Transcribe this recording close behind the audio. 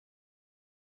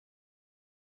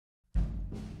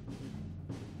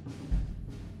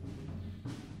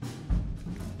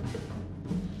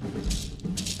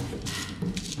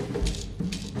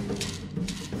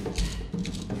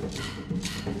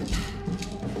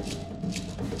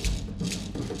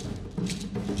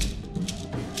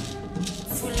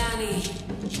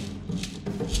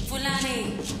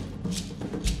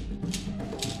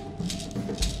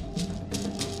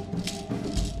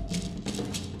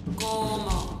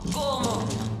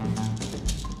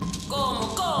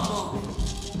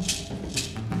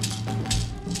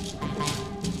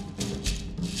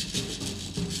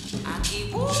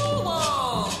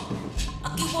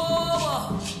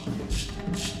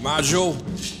Maggio.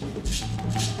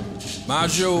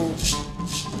 Maggio.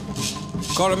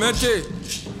 Coramente.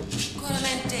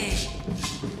 Coramente.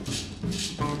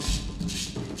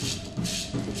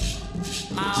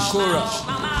 Kukura.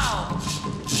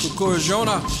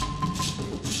 Kukurajona.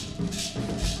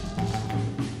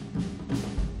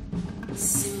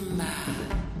 Simba.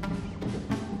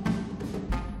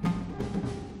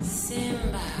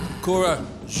 Simba.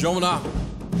 Kukurajona.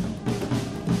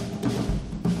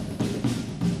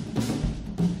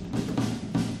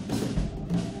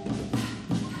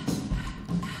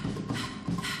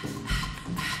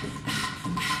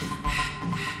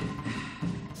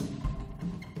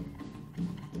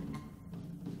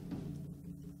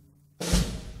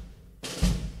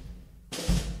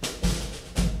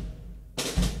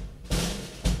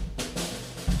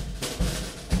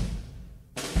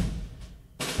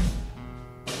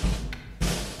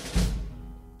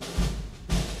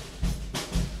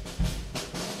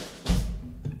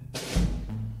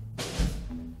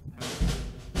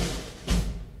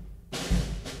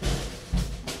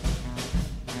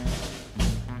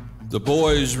 The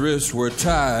boy's wrists were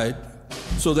tied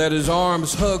so that his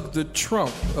arms hugged the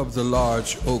trunk of the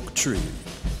large oak tree.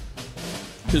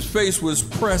 His face was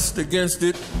pressed against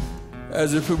it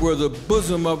as if it were the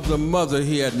bosom of the mother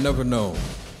he had never known.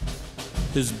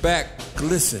 His back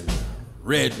glistened,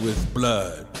 red with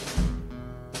blood.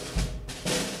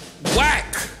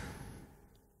 Whack!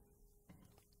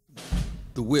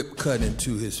 The whip cut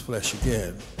into his flesh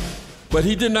again, but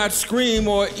he did not scream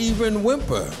or even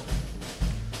whimper.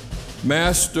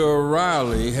 Master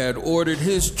Riley had ordered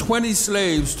his 20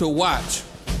 slaves to watch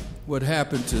what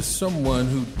happened to someone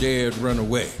who dared run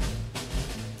away.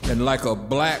 And like a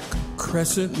black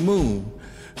crescent moon,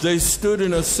 they stood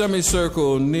in a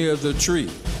semicircle near the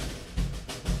tree.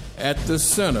 At the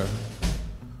center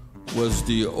was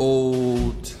the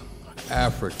old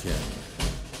African.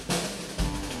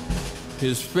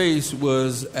 His face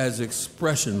was as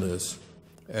expressionless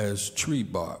as tree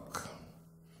bark.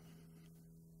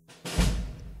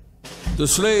 The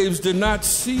slaves did not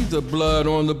see the blood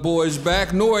on the boy's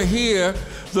back, nor hear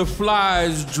the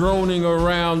flies droning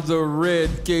around the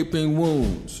red, gaping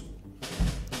wounds.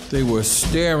 They were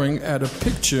staring at a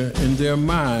picture in their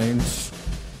minds,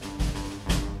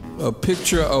 a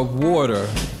picture of water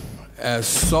as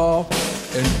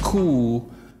soft and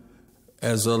cool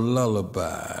as a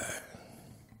lullaby.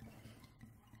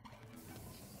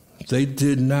 They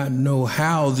did not know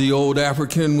how the old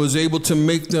African was able to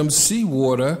make them see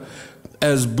water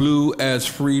as blue as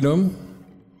freedom,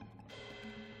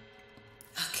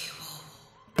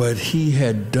 but he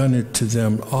had done it to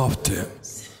them often.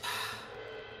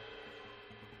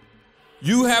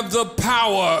 You have the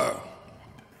power.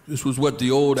 This was what the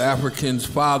old African's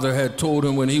father had told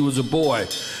him when he was a boy,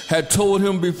 had told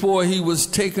him before he was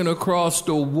taken across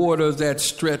the water that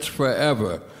stretched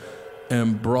forever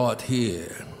and brought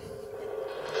here.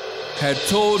 Had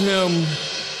told him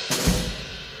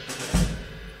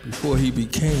before he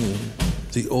became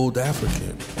the old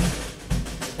African.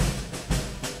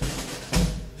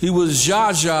 He was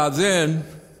Jaja then,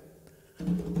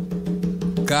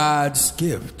 God's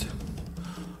gift.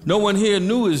 No one here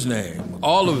knew his name.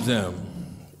 All of them,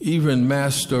 even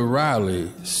Master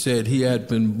Riley, said he had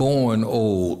been born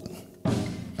old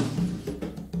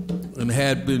and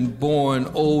had been born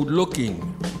old looking.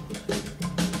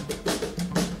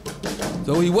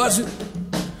 Though he wasn't,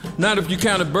 not if you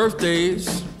counted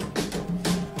birthdays.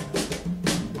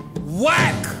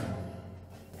 Whack!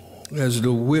 As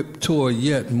the whip tore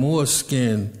yet more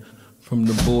skin from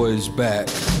the boy's back,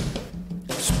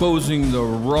 exposing the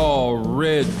raw,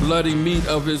 red, bloody meat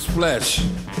of his flesh.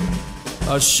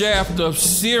 A shaft of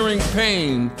searing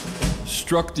pain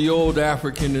struck the old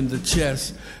African in the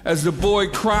chest as the boy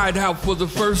cried out for the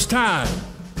first time.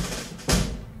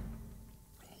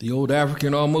 The old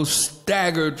African almost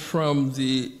staggered from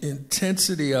the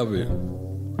intensity of it,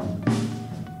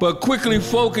 but quickly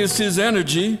focused his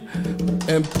energy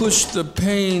and pushed the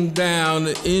pain down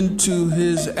into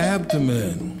his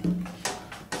abdomen,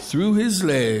 through his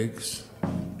legs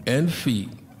and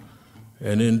feet,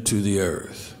 and into the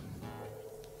earth.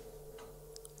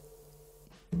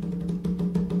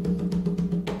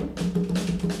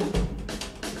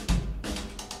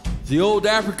 The old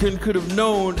African could have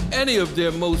known any of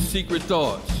their most secret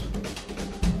thoughts.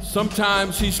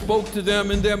 Sometimes he spoke to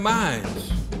them in their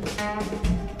minds,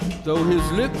 though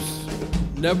his lips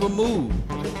never moved.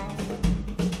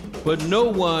 But no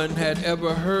one had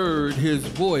ever heard his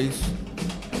voice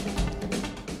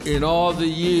in all the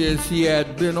years he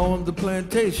had been on the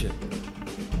plantation.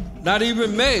 Not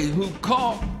even May, who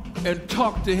called and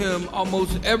talked to him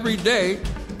almost every day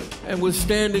and was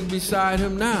standing beside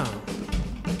him now.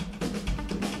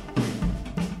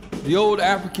 The old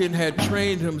African had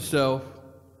trained himself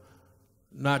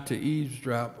not to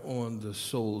eavesdrop on the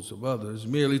souls of others,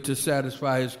 merely to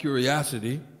satisfy his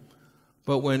curiosity,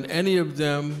 but when any of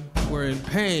them were in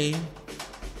pain,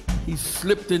 he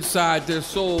slipped inside their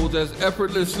souls as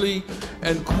effortlessly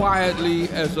and quietly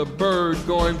as a bird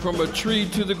going from a tree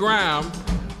to the ground,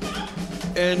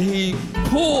 and he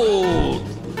pulled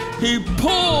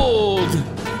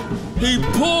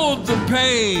the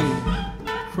pain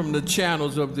from the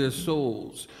channels of their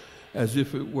souls as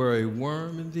if it were a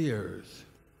worm in the earth.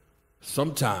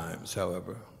 Sometimes,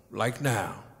 however, like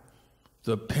now,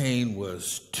 the pain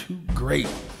was too great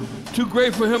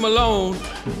for him alone,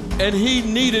 and he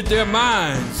needed their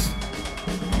minds.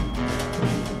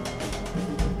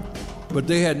 But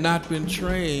they had not been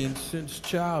trained since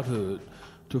childhood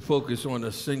to focus on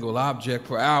a single object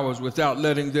for hours without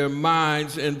letting their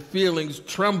minds and feelings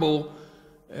tremble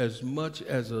as much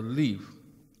as a leaf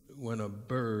when a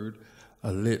bird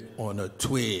alit on a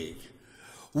twig.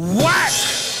 Whack!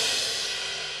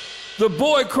 The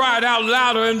boy cried out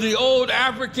louder, and the old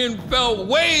African felt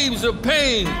waves of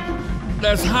pain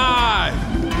as high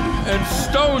and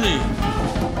stony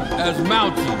as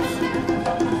mountains.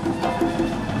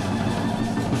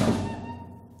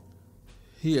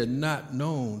 He had not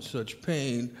known such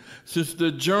pain since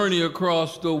the journey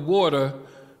across the water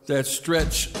that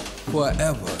stretched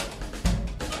forever.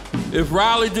 If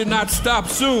Riley did not stop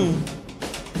soon,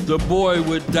 the boy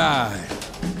would die.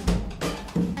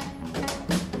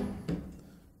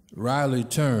 Riley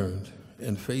turned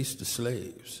and faced the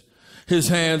slaves, his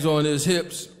hands on his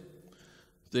hips,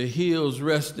 the heels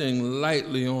resting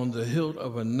lightly on the hilt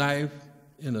of a knife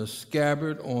in a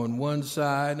scabbard on one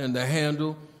side and the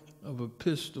handle of a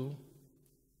pistol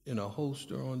in a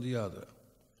holster on the other.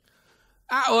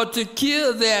 I ought to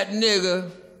kill that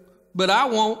nigger, but I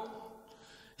won't.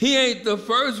 He ain't the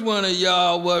first one of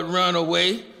y'all what run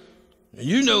away.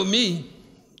 You know me,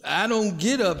 I don't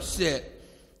get upset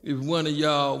if one of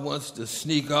y'all wants to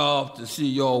sneak off to see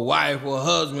your wife or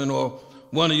husband or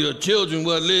one of your children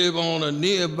will live on a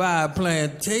nearby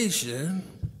plantation.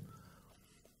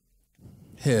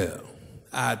 Hell,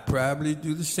 I'd probably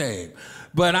do the same.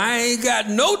 But I ain't got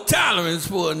no tolerance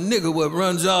for a nigga what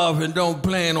runs off and don't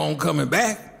plan on coming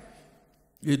back.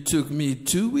 It took me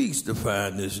 2 weeks to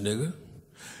find this nigga.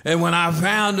 And when I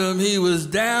found him, he was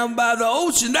down by the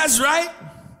ocean. That's right.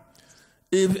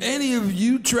 If any of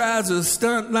you tries a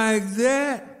stunt like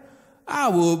that, I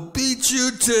will beat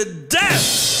you to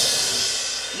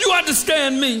death. You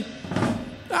understand me?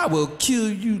 I will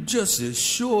kill you just as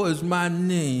sure as my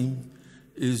name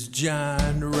is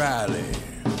John Riley.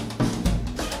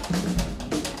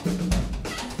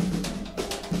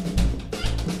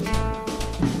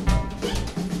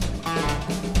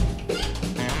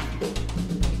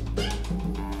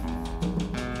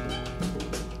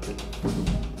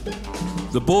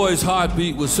 The boy's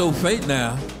heartbeat was so faint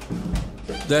now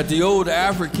that the old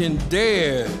African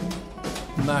dared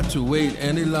not to wait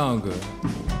any longer.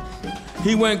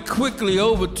 He went quickly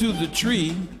over to the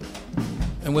tree,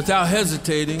 and without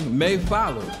hesitating, May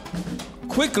followed.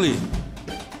 Quickly,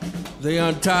 they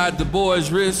untied the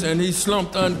boy's wrists, and he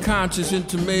slumped unconscious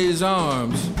into May's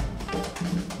arms.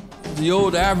 The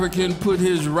old African put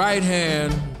his right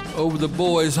hand over the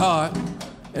boy's heart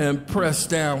and pressed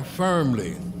down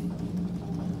firmly.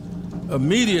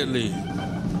 Immediately,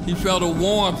 he felt a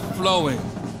warmth flowing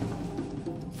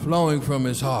from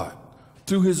his heart,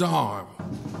 through his arm,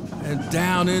 and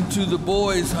down into the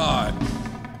boy's heart.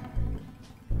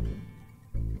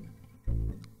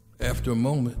 After a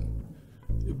moment,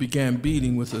 it began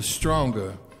beating with a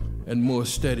stronger and more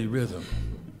steady rhythm.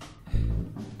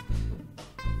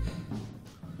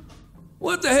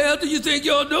 What the hell do you think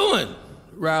you're doing?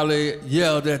 Riley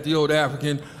yelled at the old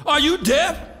African. Are you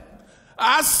deaf?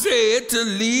 I said to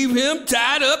leave him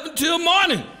tied up until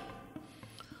morning.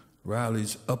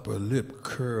 Riley's upper lip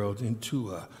curled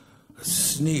into a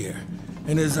sneer,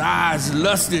 and his eyes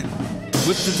lusted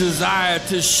with the desire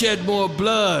to shed more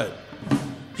blood.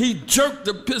 He jerked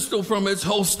the pistol from its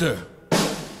holster.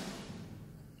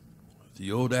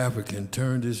 The old African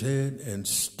turned his head and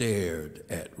stared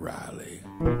at Riley.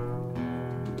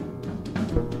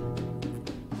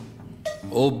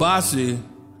 Old Bossy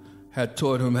had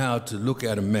taught him how to look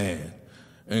at a man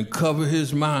and cover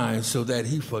his mind so that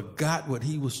he forgot what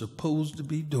he was supposed to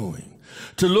be doing.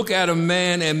 To look at a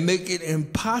man and make it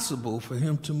impossible for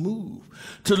him to move.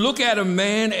 To look at a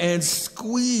man and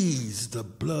squeeze the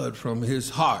blood from his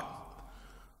heart,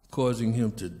 causing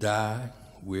him to die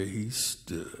where he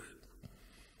stood.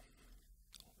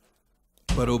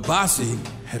 But Obasi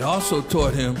had also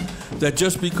taught him that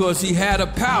just because he had a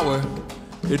power,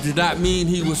 it did not mean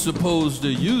he was supposed to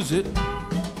use it.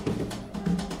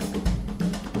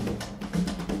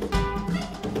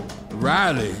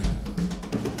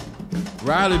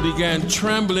 Riley began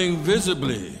trembling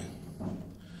visibly.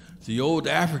 The old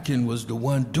African was the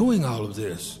one doing all of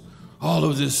this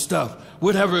stuff,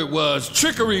 whatever it was,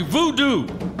 trickery, voodoo.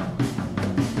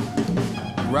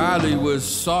 Riley was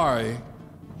sorry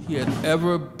he had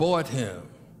ever bought him.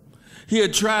 He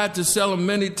had tried to sell him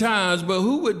many times, but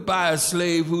who would buy a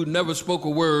slave who never spoke a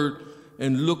word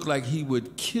and looked like he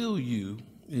would kill you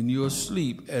in your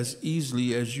sleep as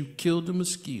easily as you killed a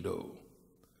mosquito?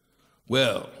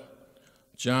 Well,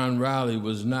 John Riley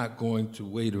was not going to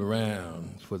wait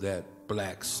around for that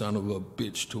black son of a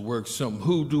bitch to work some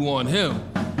hoodoo on him.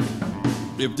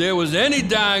 If there was any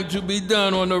dying to be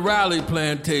done on the Riley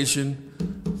plantation,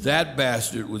 that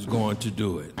bastard was going to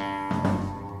do it.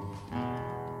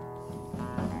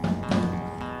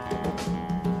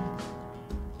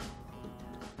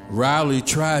 Riley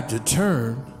tried to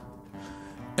turn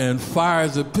and fire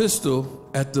the pistol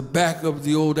at the back of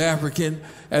the old African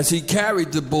as he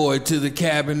carried the boy to the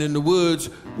cabin in the woods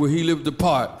where he lived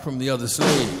apart from the other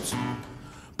slaves.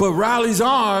 But Riley's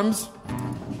arms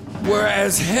were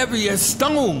as heavy as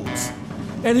stones,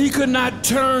 and he could not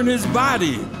turn his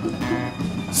body.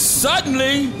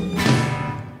 Suddenly,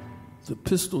 the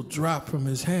pistol dropped from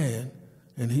his hand,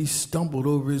 and he stumbled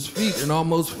over his feet and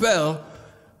almost fell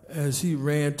as he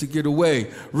ran to get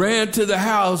away, ran to the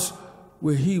house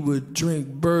where he would drink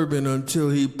bourbon until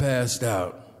he passed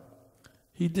out.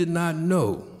 He did not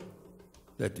know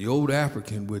that the old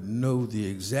African would know the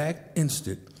exact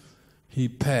instant he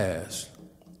passed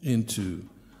into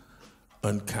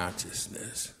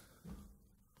unconsciousness.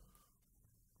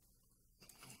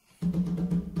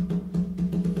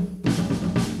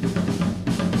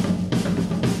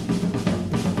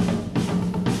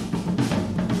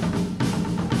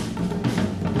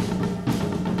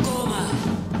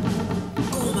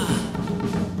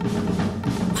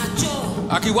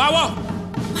 Akiwawa,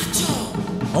 Macho,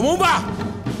 Omumba,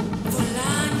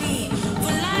 Volani,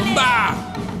 Umba,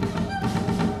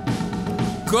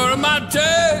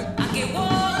 Coramante, Akiwo,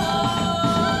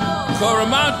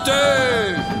 Coramante.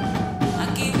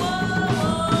 Akiwo.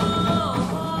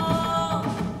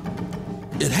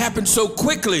 It happened so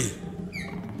quickly.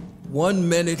 1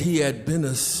 minute he had been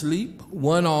asleep,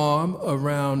 one arm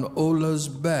around Ola's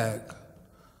back.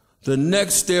 The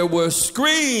next there were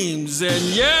screams and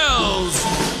yells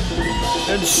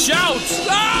and shouts.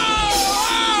 Oh!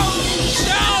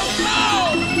 Oh!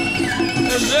 No!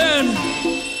 And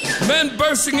then men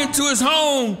bursting into his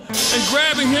home and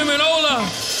grabbing him and Ola,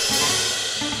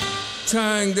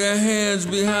 tying their hands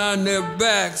behind their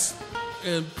backs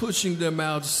and pushing them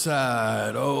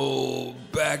outside. Oh,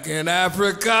 back in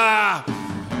Africa.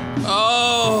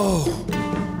 Oh,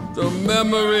 the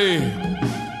memory.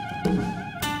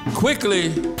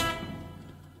 Quickly,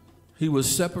 he was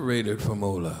separated from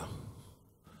Ola.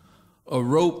 A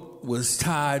rope was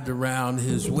tied around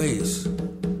his waist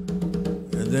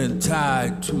and then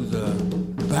tied to the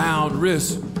bound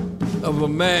wrist of a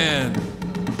man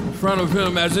in front of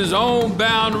him as his own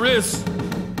bound wrist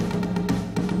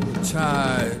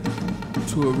tied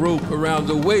to a rope around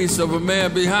the waist of a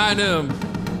man behind him.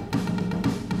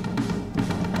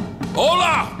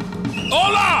 Ola!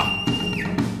 Ola!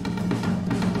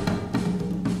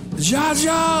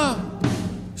 Jaja!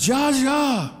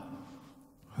 Jaja!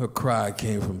 Her cry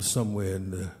came from somewhere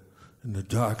in the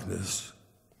darkness.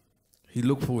 He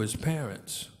looked for his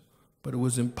parents, but it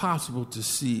was impossible to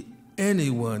see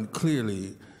anyone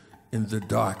clearly in the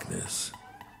darkness.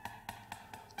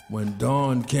 When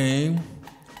dawn came,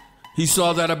 he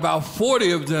saw that about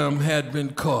 40 of them had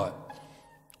been caught,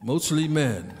 mostly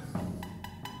men.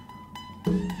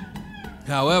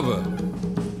 However,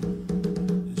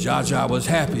 Jaja was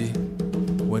happy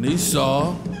when he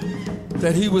saw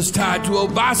that he was tied to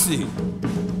Obasi.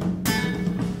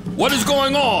 What is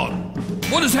going on?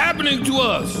 What is happening to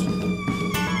us?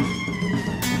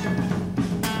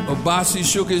 Obasi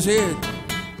shook his head.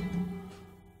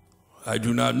 I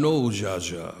do not know,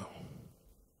 Jaja.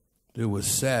 There was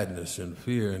sadness and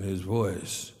fear in his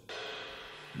voice.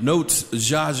 Notes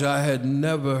Jaja had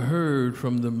never heard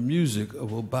from the music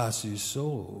of Obasi's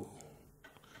soul.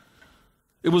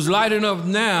 It was light enough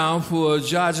now for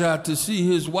Jaja to see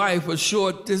his wife a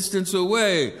short distance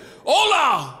away.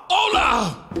 Ola!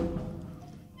 Ola!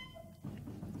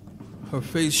 Her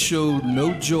face showed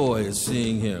no joy at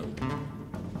seeing him.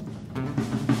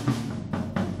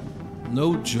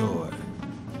 No joy.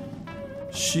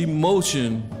 She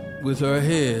motioned with her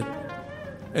head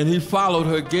and he followed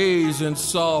her gaze and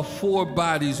saw 4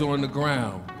 bodies on the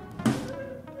ground,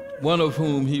 one of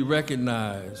whom he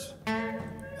recognized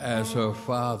as her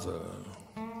father.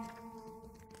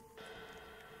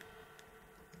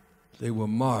 They were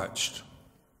marched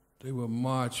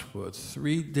for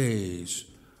 3 days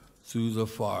through the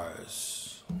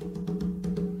forest.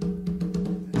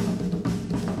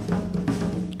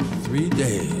 3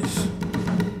 days.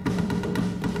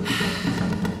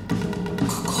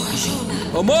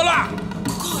 Oh, Mola!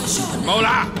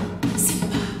 Mola!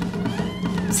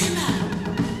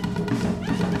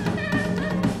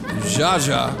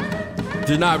 Jaja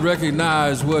did not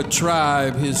recognize what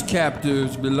tribe his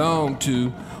captors belonged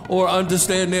to or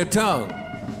understand their tongue.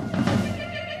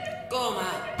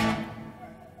 Goma.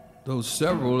 Though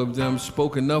several of them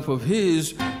spoke enough of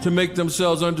his to make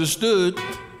themselves understood,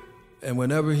 and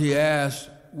whenever he asked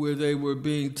where they were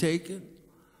being taken,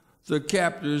 the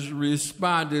captors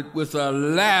responded with a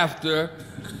laughter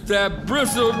that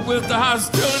bristled with the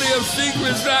hostility of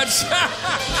secrets that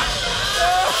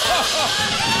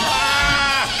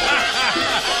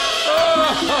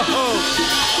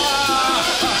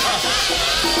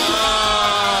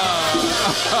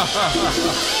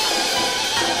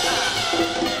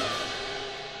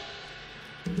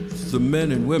The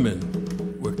men and women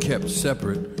were kept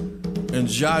separate, and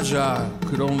Jaja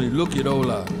could only look at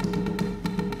Ola,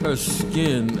 her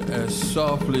skin as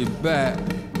softly back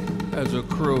as a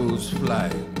crow's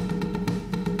flight.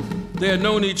 They had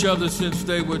known each other since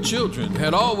they were children,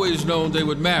 had always known they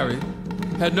would marry,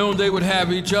 had known they would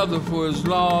have each other for as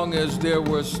long as there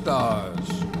were stars.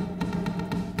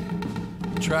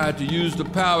 He tried to use the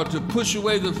power to push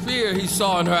away the fear he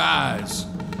saw in her eyes.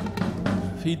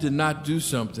 If he did not do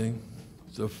something,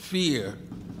 the fear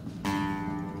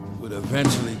would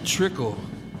eventually trickle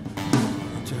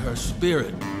into her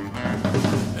spirit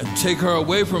and take her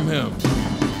away from him.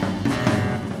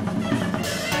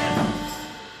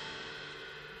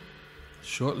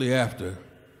 Shortly after,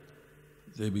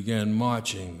 they began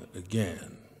marching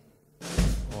again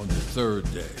on the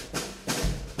 3rd day.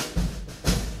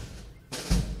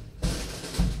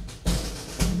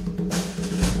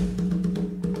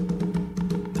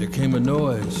 There came a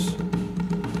noise,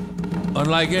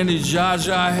 unlike any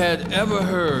Jaja had ever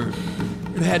heard.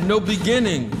 It had no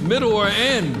beginning, middle, or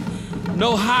end,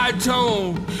 no high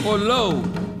tone or low,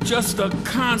 just a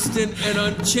constant and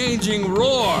unchanging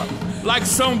roar, like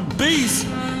some beast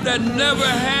that never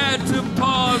had to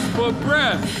pause for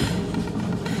breath.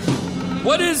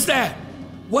 What is that?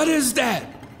 What is that?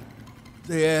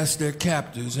 They asked their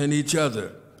captors and each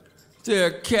other.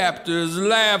 Their captors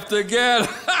laughed again.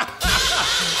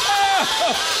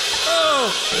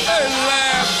 Oh, they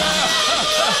laughed.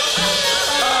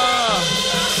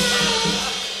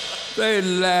 They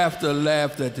laughed a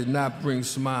laugh that did not bring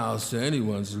smiles to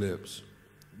anyone's lips,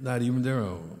 not even their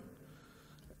own.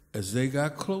 As they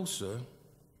got closer,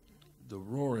 the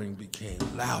roaring became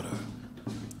louder,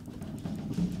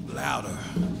 louder,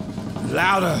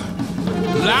 louder,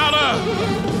 louder,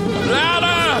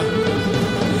 louder,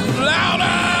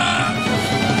 louder.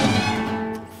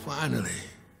 Finally,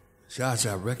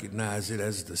 Jaja recognized it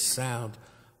as the sound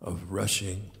of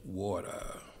rushing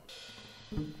water.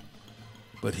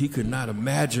 But he could not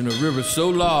imagine a river so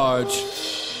large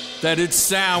that its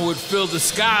sound would fill the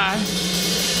sky.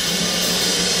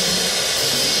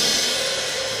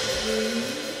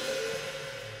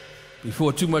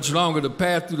 Before too much longer, the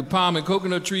path through the palm and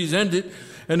coconut trees ended,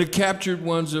 and the captured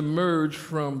ones emerged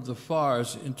from the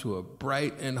forest into a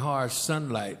bright and harsh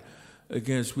sunlight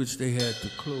against which they had to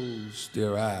close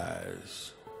their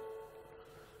eyes.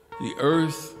 The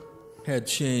earth had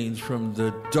changed from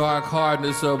the dark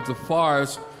hardness of the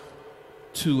forest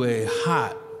to a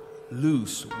hot,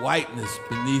 loose whiteness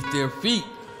beneath their feet,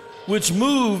 which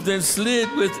moved and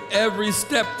slid with every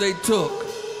step they took.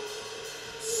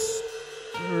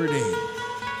 Skirting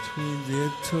between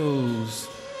their toes,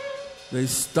 they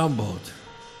stumbled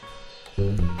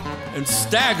and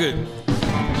staggered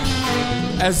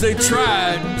as they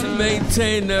tried to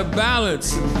maintain their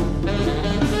balance.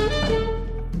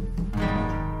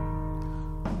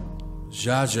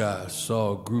 Jaja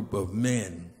saw a group of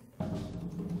men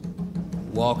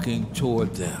walking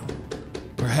toward them,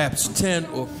 perhaps 10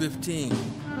 or 15.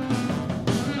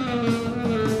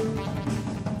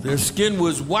 Their skin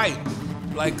was white,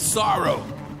 like sorrow.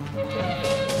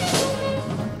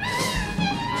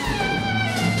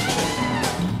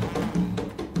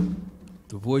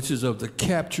 The voices of the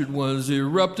captured ones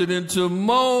erupted into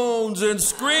moans and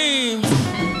screams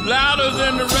louder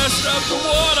than the rest of the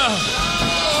water.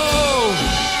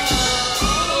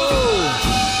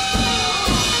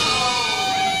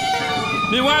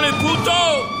 Miwani puto!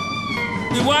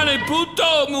 Miwani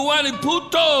puto! Miwani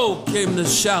puto! Came the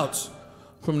shouts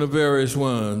from the various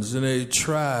ones, and they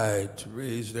tried to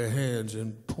raise their hands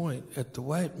and point at the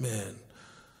white man.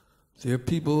 Their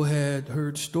people had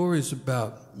heard stories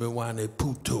about Miwani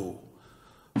puto,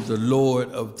 the Lord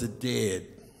of the dead.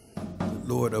 The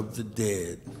Lord of the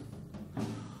dead.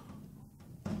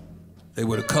 They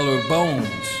were the color of bones.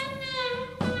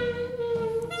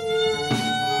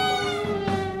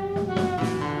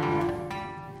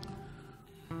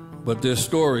 But their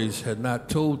stories had not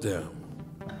told them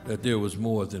that there was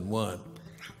more than one.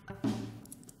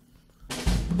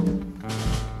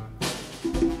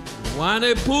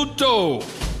 Wane Puto.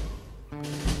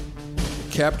 The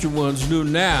captured ones knew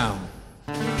now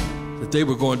that they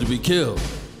were going to be killed.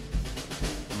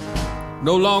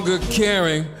 No longer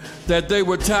caring that they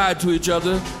were tied to each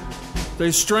other,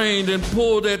 they strained and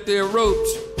pulled at their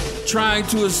ropes, trying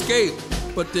to escape,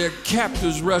 but their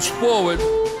captors rushed forward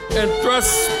and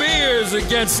thrust spears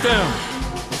against them,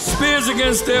 spears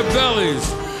against their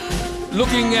bellies,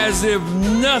 looking as if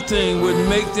nothing would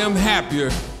make them happier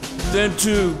than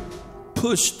to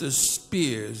push the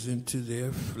spears into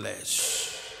their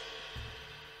flesh.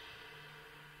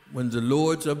 When the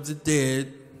lords of the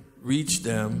dead reached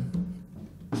them,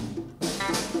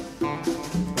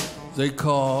 they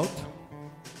called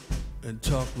and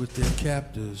talked with their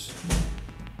captors.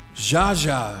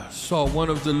 Jaja saw one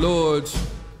of the lords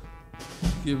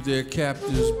give their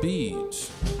captors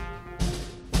beads,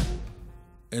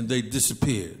 and they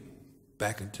disappeared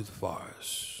back into the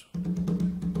forest.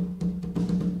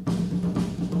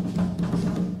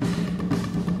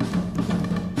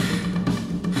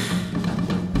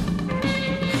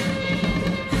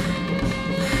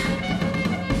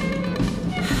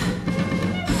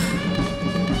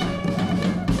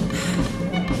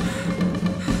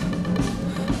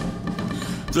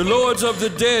 The lords of the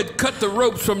dead cut the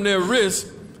ropes from their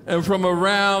wrists and from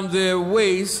around their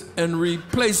waists and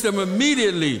replaced them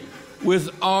immediately with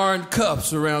iron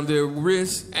cuffs around their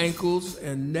wrists, ankles,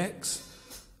 and necks.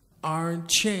 Iron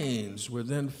chains were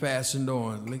then fastened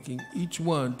on, linking each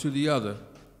one to the other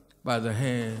by the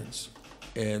hands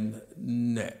and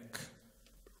neck.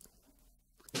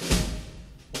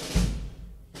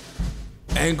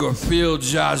 Anger filled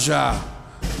Jaja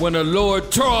when the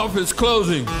Lord tore off his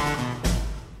clothing.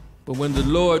 But when the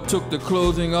Lord took the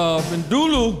clothing off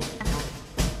Ndulu,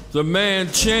 the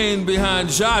man chained behind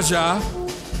Jaja,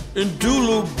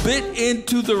 Ndulu bit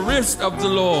into the wrist of the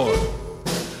Lord.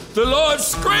 The Lord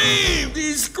screamed,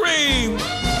 he screamed,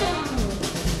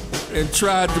 and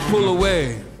tried to pull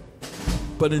away,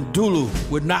 but Ndulu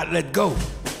would not let go.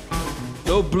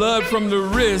 Though blood from the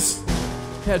wrist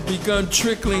had begun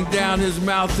trickling down his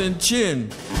mouth and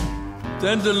chin,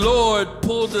 then the Lord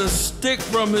pulled a stick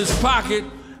from his pocket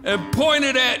and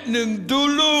pointed at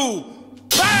Ndulu.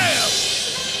 Bam!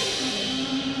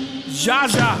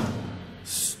 Jaja,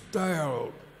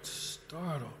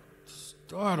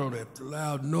 startled at the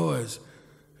loud noise,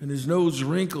 and his nose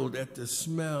wrinkled at the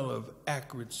smell of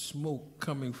acrid smoke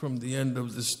coming from the end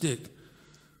of the stick.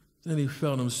 Then he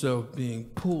felt himself being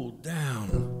pulled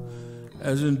down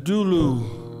as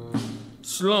Ndulu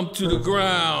slumped to the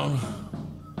ground,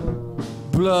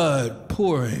 blood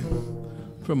pouring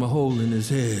from a hole in his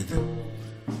head.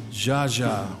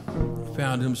 Jaja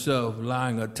found himself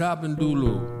lying atop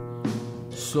Ndulu,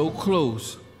 so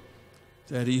close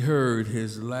that he heard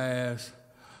his last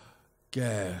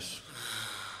gasp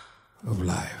of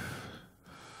life.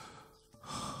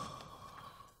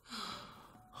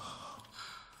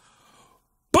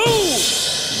 Boom!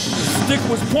 The stick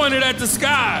was pointed at the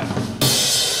sky.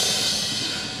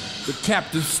 The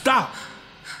captive stopped.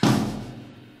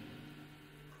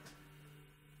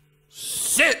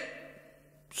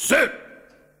 Sit!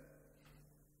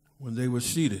 When they were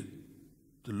seated,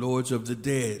 the lords of the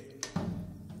dead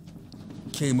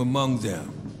came among them.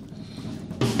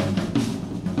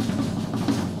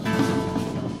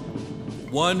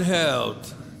 One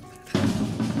held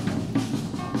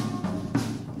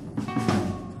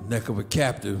the neck of a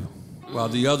captive, while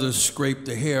the other scraped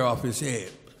the hair off his head.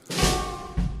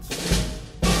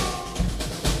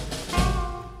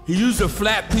 He used a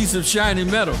flat piece of shiny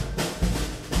metal.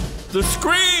 The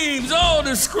screams, oh,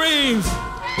 the screams.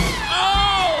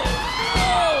 Oh,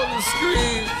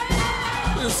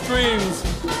 the screams.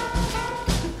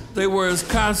 They were as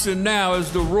constant now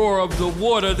as the roar of the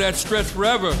water that stretched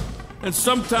forever. And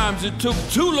sometimes it took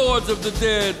two lords of the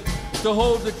dead to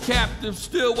hold the captive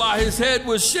still while his head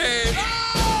was shaved.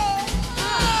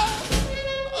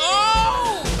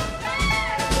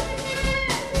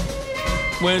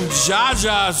 When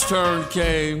Jaja's turn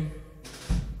came,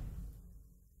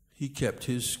 he kept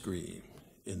his scream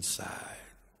inside.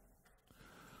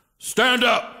 Stand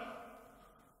up!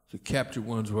 The captured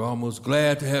ones were almost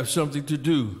glad to have something to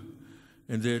do,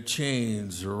 and their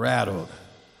chains rattled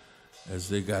as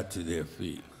they got to their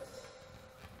feet.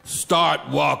 Start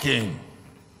walking!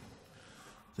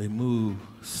 They moved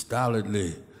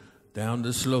stolidly down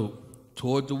the slope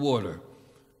toward the water,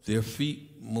 their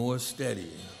feet more steady.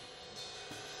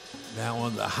 Now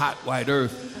on the hot white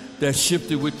earth that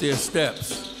shifted with their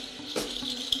steps.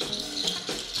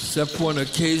 Except for an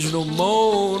occasional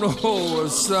moan or a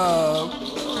sob.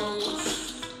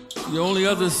 The only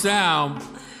other sound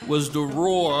was the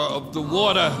roar of the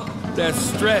water that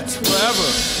stretched forever.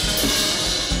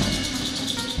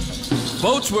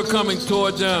 Boats were coming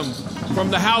toward them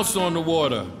from the house on the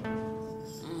water.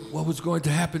 What was going to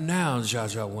happen now,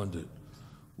 Jaja wondered.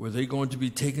 Were they going to be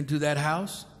taken to that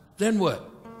house? Then what?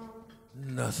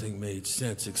 Nothing made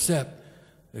sense except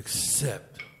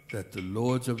that the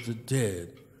lords of the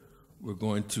dead were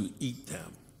going to eat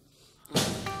them.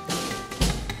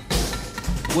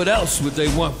 What else would they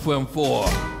want them for?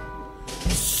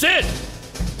 Sit!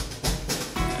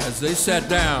 As they sat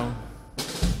down,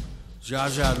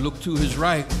 Jaja looked to his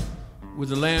right where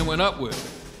the land went upward.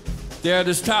 There at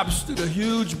its top stood a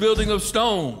huge building of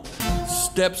stone.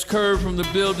 Steps curved from the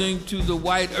building to the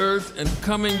white earth, and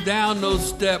coming down those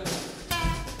steps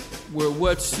were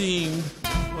what seemed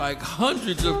like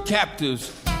hundreds of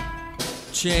captives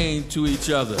chained to each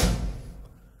other.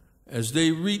 As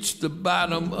they reached the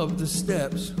bottom of the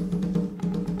steps,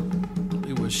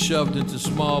 they were shoved into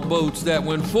small boats that,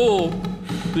 when full,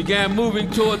 began moving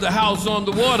toward the house on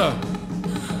the water.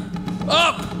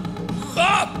 Up!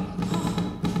 Up!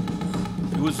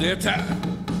 It was their time.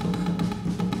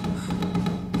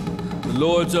 The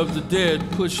lords of the dead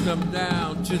pushed them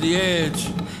down to the edge.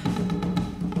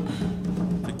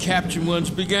 The captured ones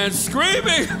began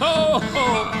screaming,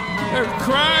 and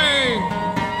crying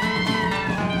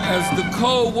as the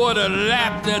cold water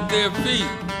lapped at their feet.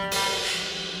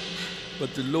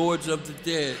 But the lords of the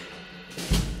dead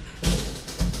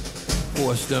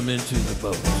forced them into the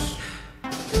boats.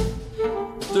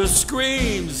 The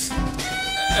screams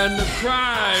and the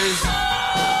cries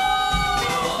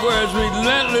were as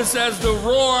relentless as the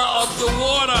roar of the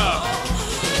water.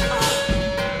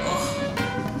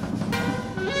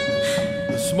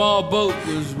 The small boat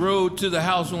was rowed to the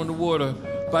house on the water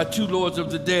by two lords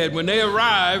of the dead. When they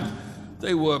arrived,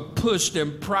 they were pushed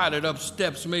and prodded up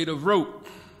steps made of rope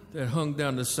that hung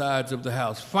down the sides of the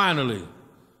house. Finally,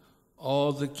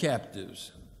 all the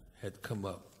captives had come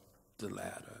up the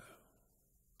ladder.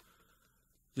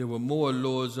 There were more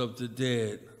lords of the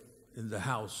dead in the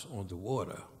house on the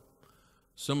water.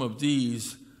 Some of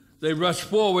these, they rushed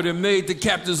forward and made the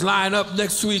captives line up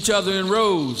next to each other in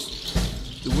rows.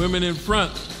 The women in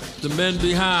front, the men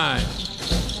behind.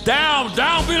 Down,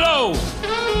 down below!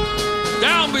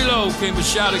 Down below, came a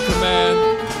shouted command.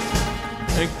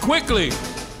 And quickly,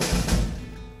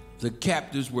 the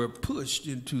captives were pushed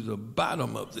into the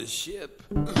bottom of the ship.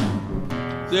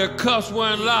 Their cuffs were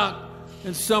unlocked,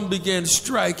 and some began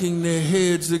striking their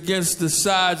heads against the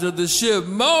sides of the ship,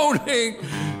 moaning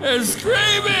and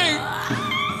screaming,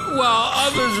 while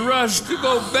others rushed to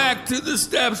go back to the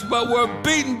steps, but were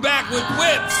beaten back with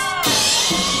whips.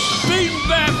 Beaten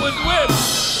back with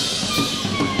whips.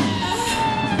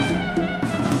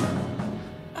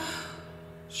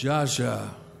 Jaja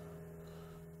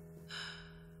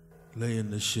lay in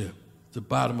the ship, the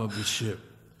bottom of the ship.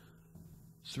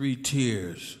 3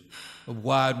 tiers of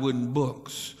wide wooden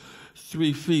books,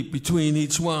 3 feet between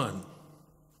each one.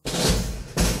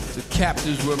 The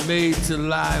captives were made to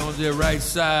lie on their right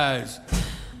sides,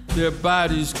 their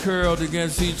bodies curled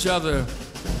against each other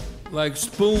like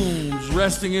spoons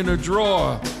resting in a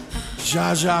drawer.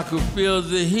 Jaja could feel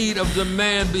the heat of the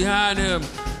man behind him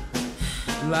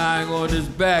lying on his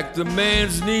back, the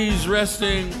man's knees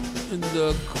resting in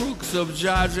the crooks of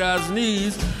Jaja's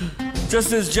knees,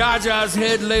 just as Jaja's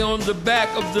head lay on the back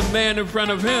of the man in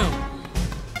front of him.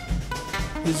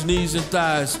 His knees and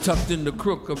thighs tucked in the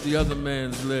crook of the other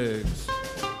man's legs.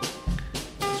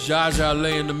 Jaja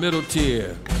lay in the middle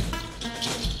tier,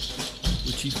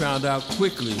 which he found out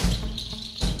quickly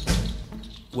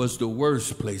was the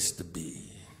worst place to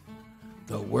be.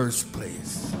 The worst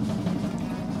place.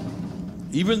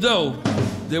 Even though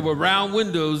there were round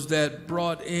windows that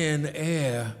brought in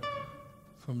air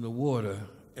from the water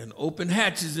and open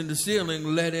hatches in the ceiling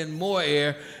let in more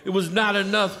air, it was not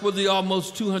enough for the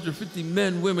almost 250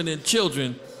 men, women, and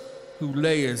children who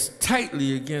lay as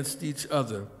tightly against each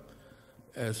other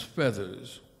as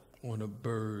feathers on a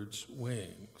bird's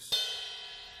wings.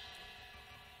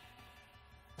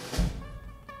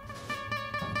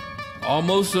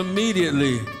 Almost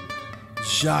immediately,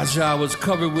 Jaja was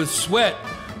covered with sweat,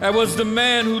 as was the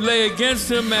man who lay against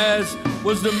him, as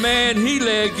was the man he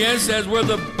lay against, as were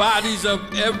the bodies of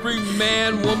every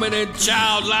man, woman, and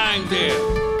child lying there.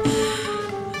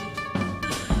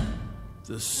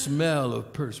 The smell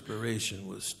of perspiration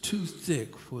was too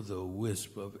thick for the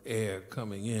wisp of air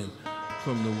coming in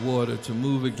from the water to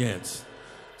move against.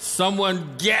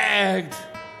 Someone gagged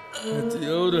at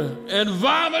the odor and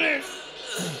vomited.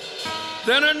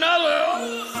 Then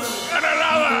another, and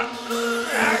another,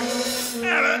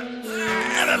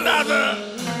 and another,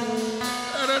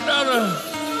 and another.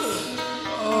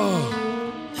 Oh.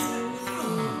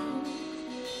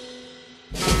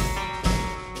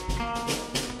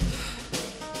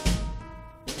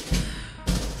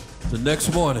 The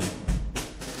next morning,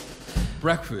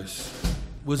 breakfast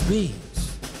was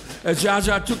beans. As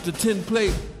Jaja took the tin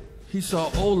plate, he saw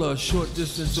Ola a short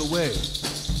distance away.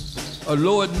 A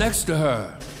lord next to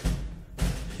her,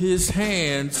 his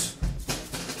hands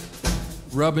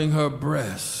rubbing her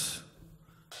breasts,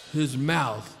 his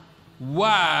mouth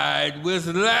wide with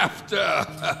laughter.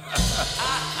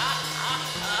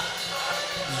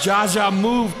 Jaja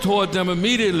moved toward them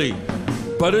immediately,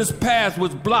 but his path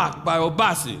was blocked by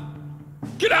Obasi.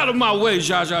 "Get out of my way,"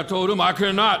 Jaja told him. "I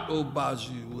cannot,"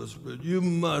 Obasi whispered. "You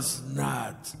must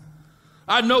not.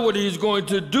 I know what he's going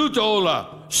to do to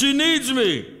Ola. She needs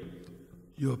me."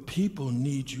 "Your people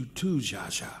need you too,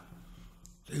 Jaja.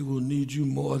 They will need you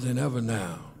more than ever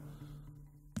now.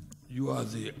 You are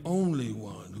the only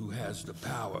one who has the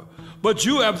power. But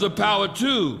you have the power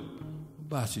too."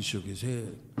 Obasi shook his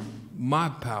head. "My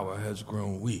power has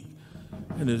grown weak,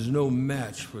 and is no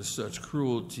match for such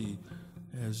cruelty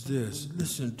as this.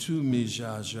 Listen to me,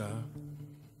 Jaja.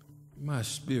 My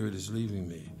spirit is leaving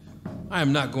me. I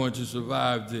am not going to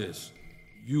survive this.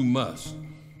 You must."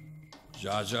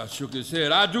 Jaja shook his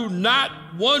head. "I do not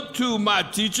want to, my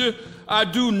teacher. I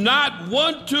do not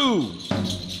want to."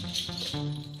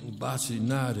 Obasi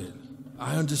nodded.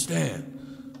 "I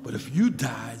understand. But if you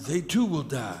die, they too will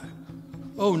die.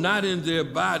 Oh, not in their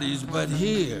bodies, but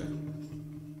here."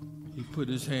 He put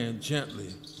his hand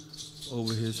gently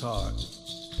over his heart.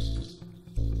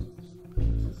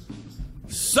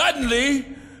 Suddenly,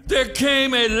 there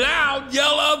came a loud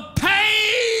yell of pain.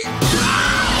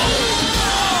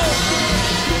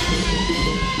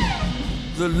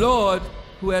 The Lord,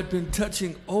 who had been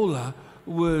touching Ola,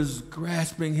 was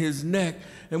grasping his neck,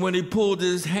 and when he pulled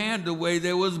his hand away,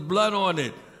 there was blood on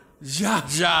it.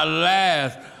 Jaja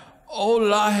laughed.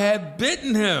 Ola had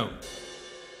bitten him.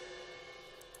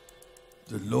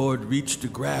 The Lord reached to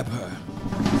grab her,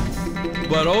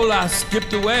 but Ola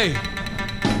skipped away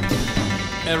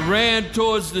and ran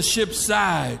towards the ship's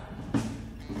side,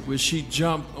 where she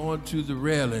jumped onto the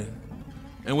railing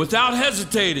and without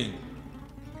hesitating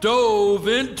dove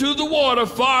into the water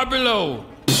far below.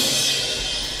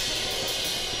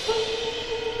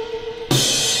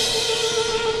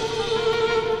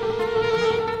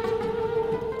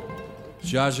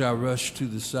 Jaja rushed to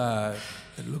the side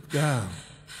and looked down.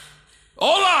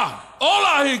 "Ola!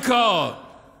 Ola!" he called.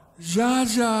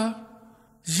 "Jaja!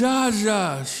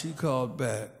 Jaja!" she called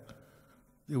back.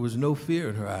 There was no fear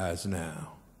in her eyes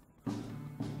now.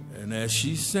 And as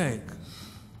she sank,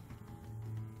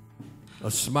 a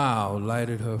smile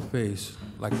lighted her face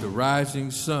like the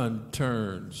rising sun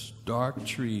turns dark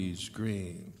trees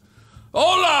green.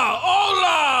 "Ola!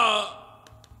 Ola!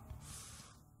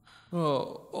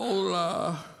 Oh,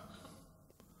 Ola."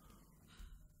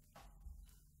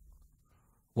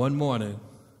 One morning,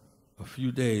 a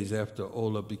few days after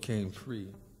Ola became free,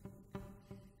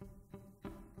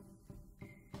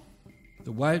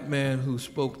 the white man who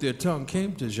spoke their tongue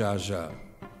came to Jaja.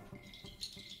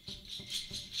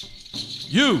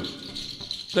 "You!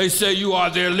 They say you are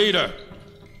their leader."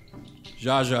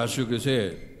 Jaja shook his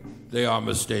head. "They are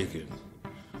mistaken.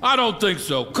 I don't think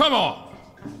so. Come on."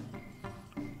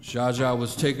 Jaja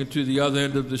was taken to the other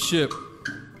end of the ship,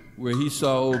 where he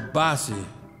saw Obasi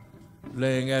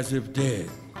laying as if dead.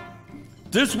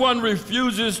 "This one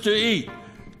refuses to eat.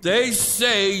 They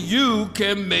say you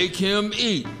can make him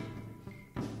eat."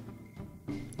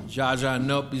 Jaja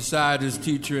knelt beside his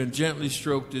teacher and gently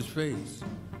stroked his face.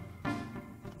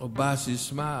 Obasi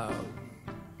smiled.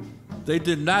 They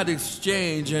did not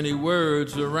exchange any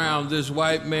words around this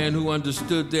white man who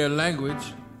understood their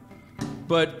language,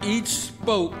 but each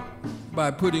spoke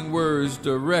by putting words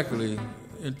directly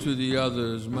into the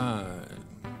other's mind.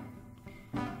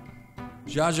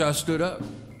 Jaja stood up.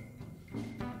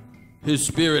 "His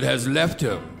spirit has left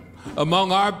him.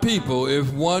 Among our people,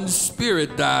 if one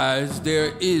spirit dies,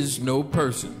 there is no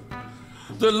person."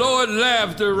 The Lord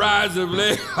laughed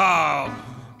derisively.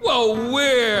 Well,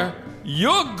 where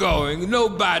you're going,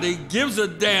 nobody gives a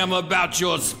damn about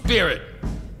your spirit.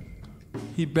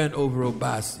 He bent over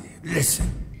Obasi.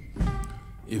 Listen,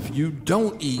 if you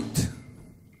don't eat,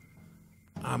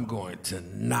 I'm going to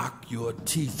knock your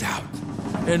teeth out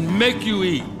and make you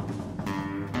eat.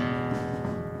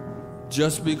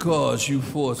 Just because you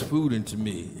force food into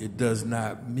me, it does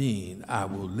not mean I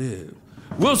will live.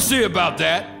 We'll see about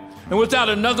that. And without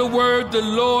another word, the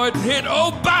Lord hit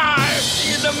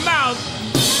Obai in the mouth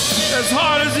as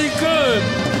hard as he could.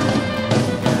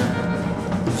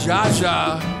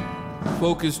 Jaja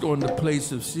focused on the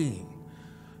place of seeing.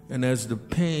 And as the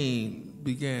pain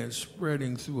began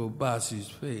spreading through Obasi's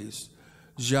face,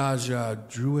 Jaja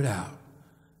drew it out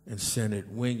and sent it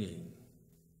winging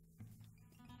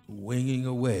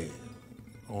away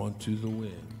onto the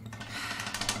wind.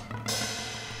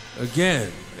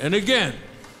 Again and again,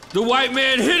 the white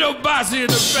man hit Obasi in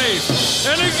the face,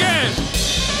 and again,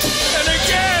 and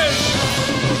again.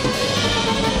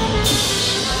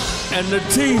 And the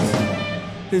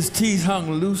teeth, his teeth hung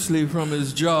loosely from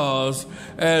his jaws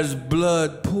as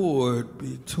blood poured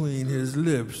between his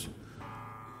lips.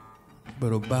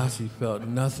 But Obasi felt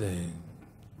nothing.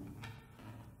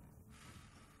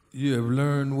 You have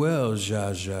learned well,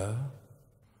 Jaja.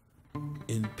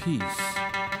 In peace,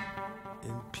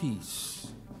 in peace,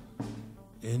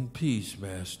 in peace,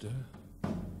 master.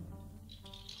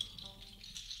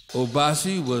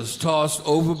 Obasi was tossed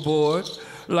overboard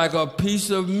like a piece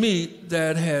of meat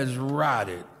that has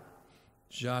rotted.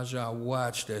 Jaja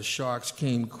watched as sharks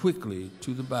came quickly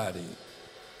to the body.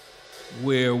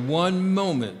 Where one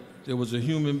moment there was a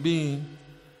human being,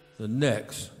 the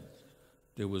next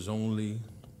there was only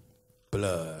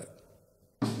blood.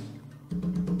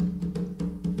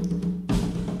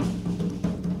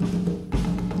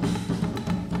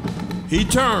 He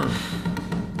turned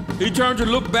to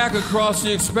look back across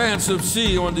the expanse of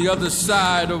sea on the other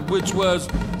side of which was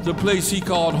the place he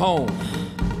called home.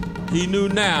 He knew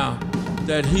now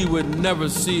that he would never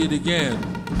see it again.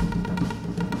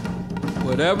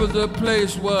 Whatever the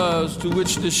place was to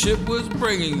which the ship was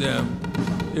bringing them,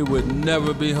 it would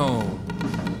never be home.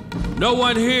 No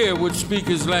one here would speak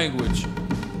his language.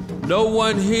 No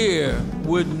one here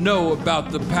would know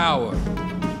about the power.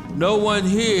 No one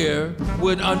here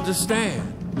would understand.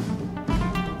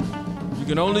 You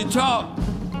can only talk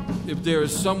if there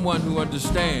is someone who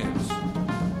understands.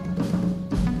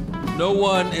 No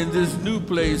one in this new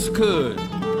place could.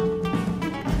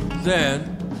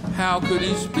 Then, how could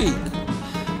he speak?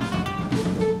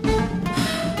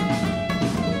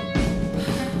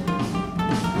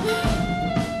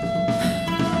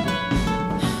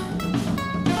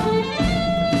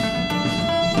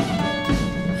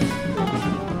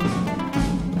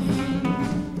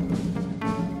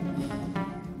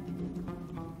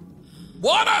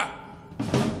 Water!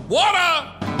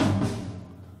 Water!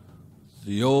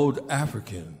 The old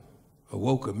African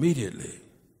awoke immediately.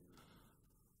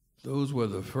 Those were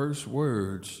the first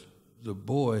words the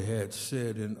boy had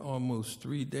said in almost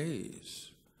 3 days.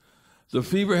 The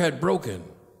fever had broken.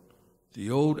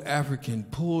 The old African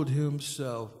pulled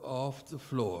himself off the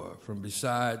floor from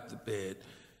beside the bed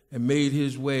and made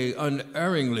his way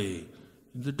unerringly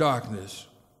in the darkness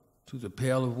to the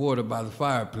pail of water by the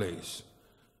fireplace.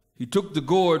 He took the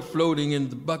gourd floating in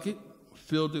the bucket,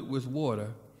 filled it with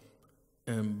water,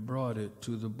 and brought it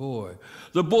to the boy.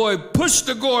 The boy pushed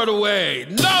the gourd away.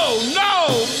 No,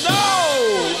 no,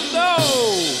 no, no!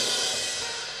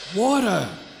 Water!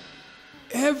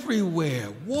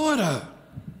 Everywhere, water!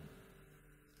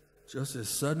 Just as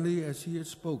suddenly as he had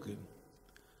spoken,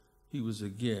 he was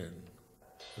again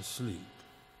asleep.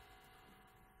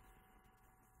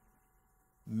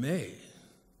 May,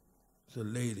 the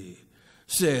lady,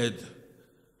 said,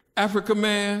 Africa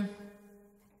man,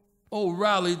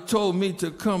 O'Reilly told me to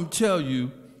come tell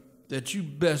you that you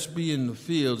best be in the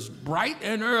fields bright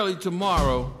and early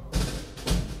tomorrow,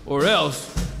 or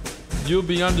else you'll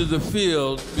be under the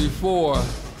field before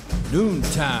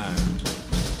noontime.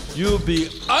 You'll be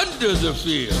under the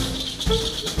field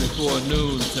before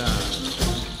noontime.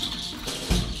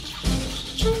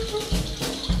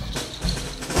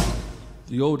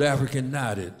 The old African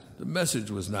nodded. The message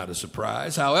was not a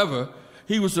surprise. However,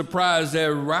 he was surprised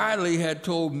that Riley had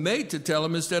told May to tell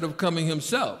him instead of coming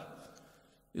himself.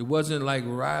 It wasn't like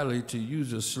Riley to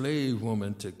use a slave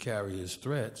woman to carry his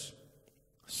threats.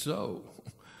 So,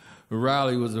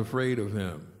 Riley was afraid of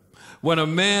him. When a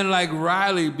man like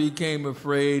Riley became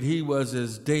afraid, he was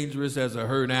as dangerous as a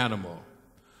herd animal.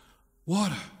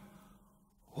 Water,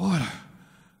 water,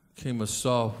 came a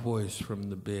soft voice from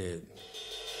the bed.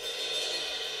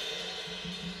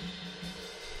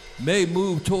 May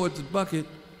moved toward the bucket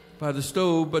by the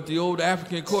stove, but the old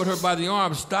African caught her by the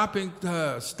arm, stopping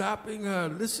her.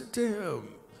 Listen to him.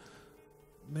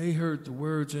 May heard the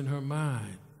words in her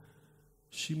mind.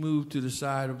 She moved to the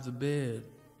side of the bed.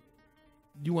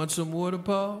 You want some water,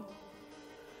 Paul?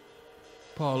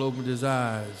 Paul opened his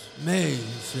eyes. May,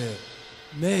 he said.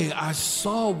 May, I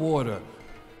saw water.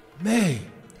 May,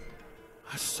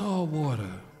 I saw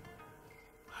water.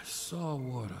 I saw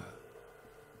water.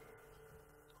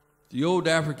 The old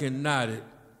African nodded,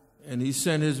 and he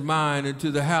sent his mind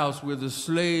into the house where the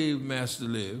slave master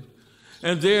lived.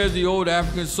 And there the old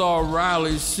African saw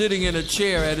Riley sitting in a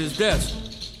chair at his desk,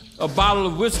 a bottle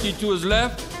of whiskey to his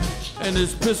left and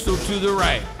his pistol to the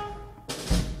right.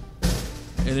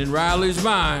 And in Riley's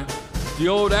mind, the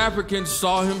old African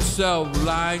saw himself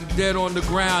lying dead on the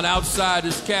ground outside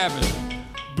his cabin,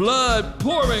 blood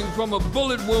pouring from a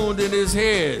bullet wound in his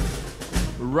head.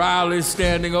 Riley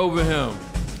standing over him,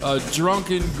 a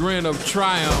drunken grin of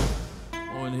triumph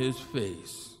on his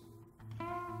face.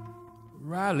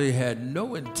 Riley had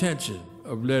no intention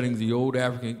of letting the old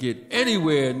African get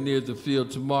anywhere near the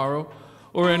field tomorrow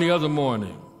or any other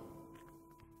morning.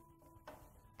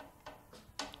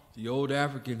 The old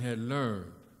African had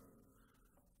learned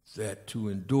that to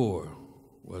endure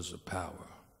was a power.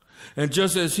 And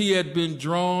just as he had been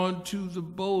drawn to the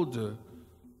boulder,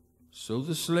 so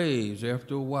the slaves,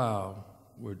 after a while,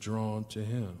 were drawn to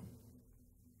him.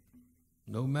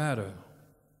 No matter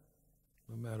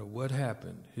what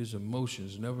happened, his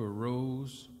emotions never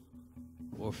rose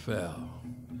or fell.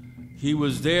 He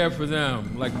was there for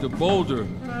them, like the boulder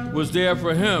was there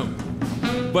for him.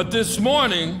 But this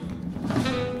morning,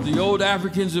 the old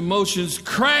African's emotions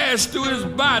crashed through his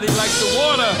body like the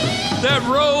water that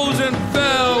rose and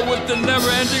fell with the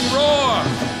never-ending roar.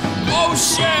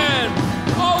 Ocean!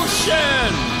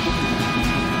 Ocean!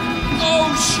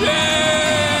 Ocean!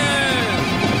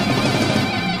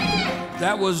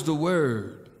 That was the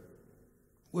word.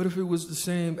 What if it was the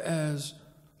same as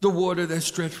the water that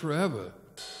stretched forever?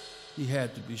 He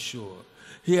had to be sure.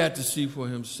 He had to see for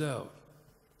himself.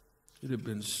 It had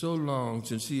been so long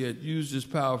since he had used his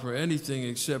power for anything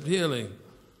except healing.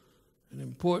 An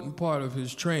important part of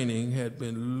his training had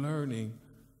been learning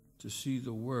to see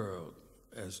the world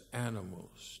as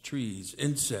animals, trees,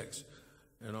 insects,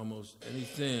 and almost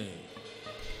anything.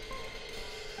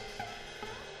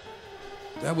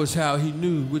 That was how he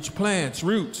knew which plants,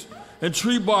 roots, and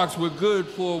tree barks were good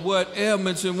for what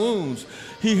ailments and wounds.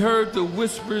 He heard the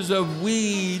whispers of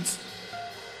weeds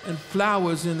and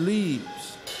flowers and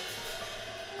leaves.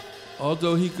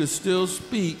 Although he could still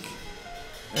speak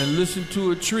and listen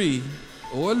to a tree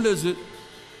or a lizard,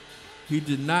 he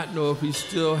did not know if he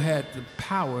still had the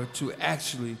power to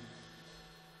actually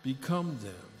become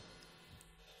them.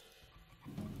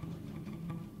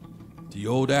 The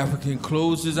old African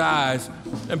closed his eyes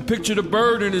and pictured a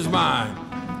bird in his mind,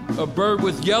 a bird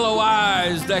with yellow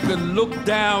eyes that could look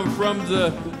down from the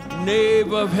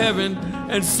nave of heaven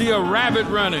and see a rabbit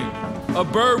running, a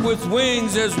bird with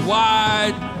wings as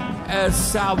wide as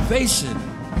salvation,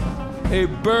 a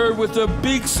bird with a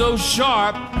beak so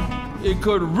sharp it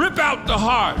could rip out the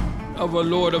heart of a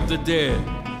lord of the dead,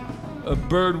 a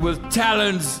bird with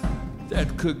talons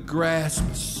that could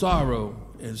grasp sorrow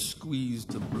and squeeze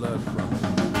the blood from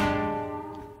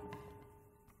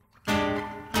it.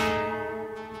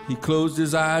 He closed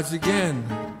his eyes again.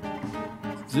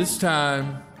 This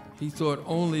time, he thought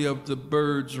only of the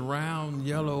bird's round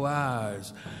yellow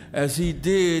eyes. As he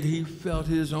did, he felt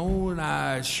his own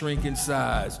eyes shrink in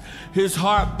size. His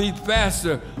heart beat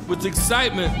faster with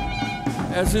excitement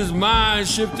as his mind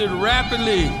shifted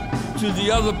rapidly to the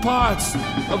other parts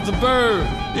of the bird,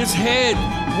 its head,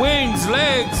 wings,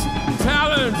 legs,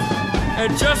 talons,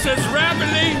 and just as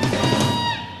rapidly,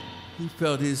 he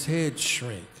felt his head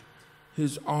shrink,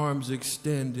 his arms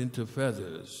extend into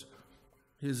feathers,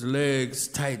 his legs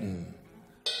tighten,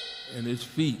 and his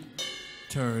feet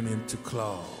turn into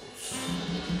claws.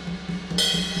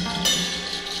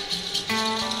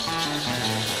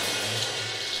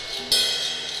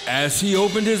 As he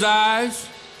opened his eyes,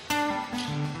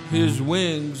 his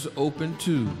wings opened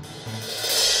too,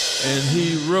 and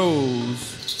he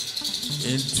rose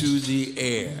into the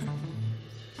air.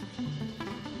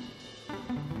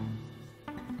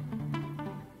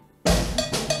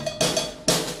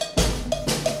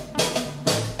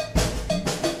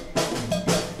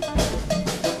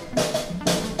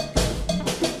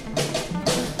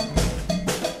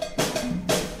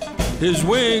 His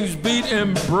wings beat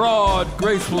in broad,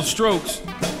 graceful strokes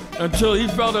until he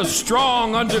felt a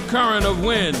strong undercurrent of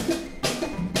wind.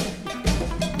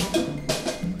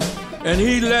 And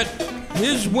he let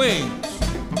his wings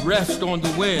rest on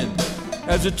the wind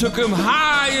as it took him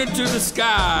high into the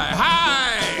sky.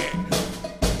 High!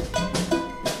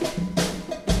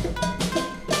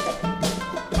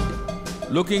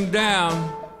 Looking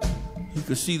down, he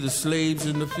could see the slaves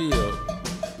in the field.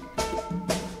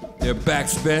 Their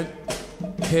backs bent,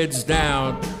 heads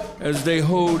down, as they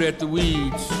hoed at the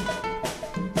weeds.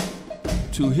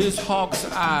 To his hawk's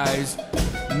eyes,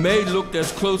 May looked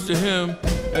as close to him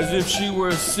as if she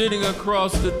were sitting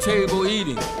across the table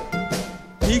eating.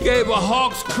 He gave a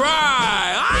hawk's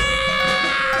cry. Ah!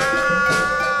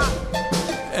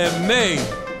 And May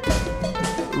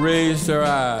raised her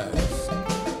eyes.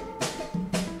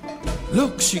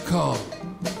 "Look," she called,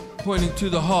 pointing to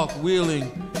the hawk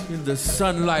wheeling in the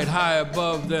sunlight high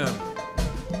above them.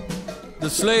 The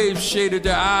slaves shaded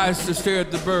their eyes to stare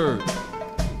at the bird.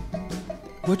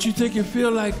 "What you think it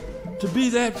feel like to be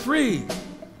that free?"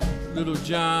 Little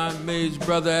John, May's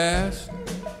brother, asked.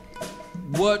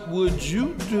 "What would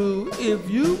you do if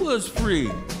you was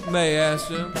free?" May asked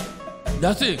him.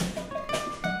 "Nothing.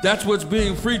 That's what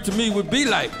being free to me would be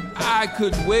like. I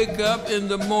could wake up in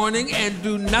the morning and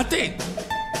do nothing.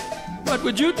 What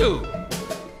would you do?"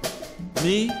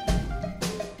 "Me?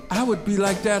 I would be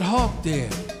like that hawk there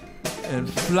and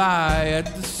fly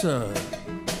at the sun."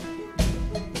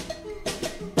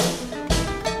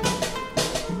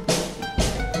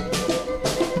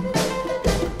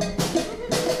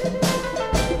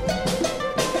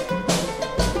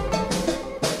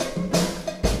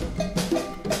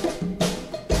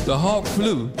 The hawk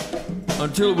flew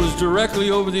until it was directly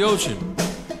over the ocean.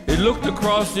 It looked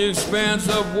across the expanse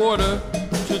of water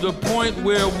to the point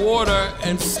where water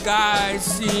and sky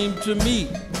seemed to meet.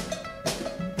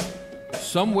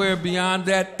 Somewhere beyond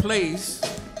that place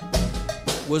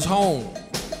was home.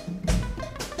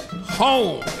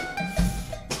 Home!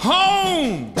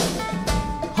 Home!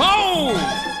 Home!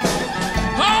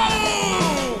 Home!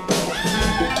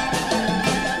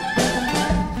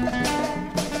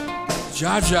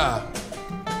 Jaja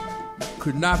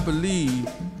could not believe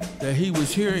that he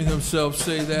was hearing himself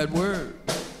say that word.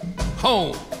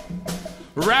 Home.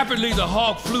 Rapidly, the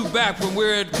hawk flew back from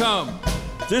where it had come.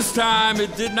 This time,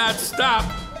 it did not stop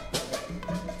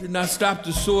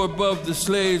to soar above the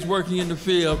slaves working in the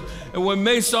field. And when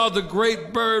May saw the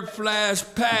great bird flash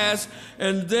past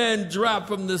and then drop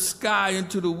from the sky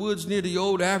into the woods near the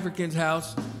old African's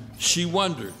house, she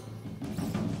wondered.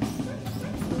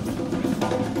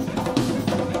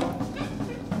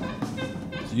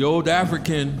 The old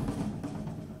African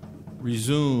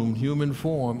resumed human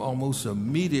form almost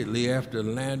immediately after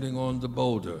landing on the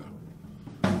boulder.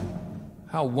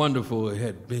 How wonderful it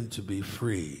had been to be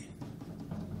free.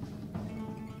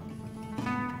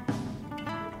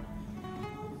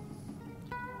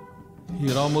 He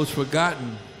had almost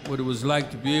forgotten what it was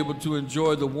like to be able to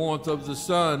enjoy the warmth of the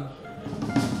sun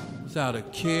without a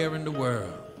care in the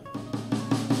world.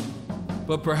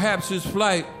 But perhaps his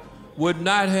flight would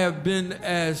not have been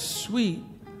as sweet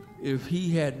if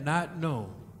he had not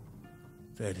known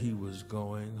that he was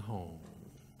going home.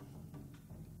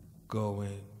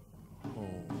 Going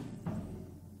home.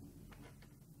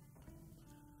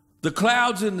 The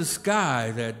clouds in the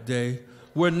sky that day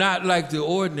were not like the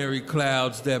ordinary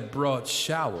clouds that brought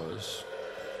showers.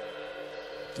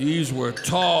 These were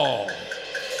tall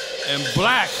and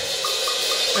black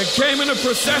and came in a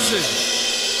procession,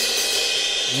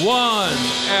 one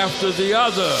after the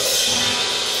other.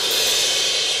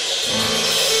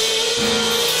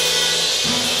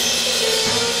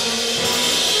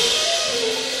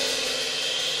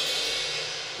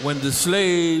 When the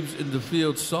slaves in the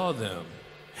field saw them,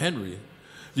 Henry,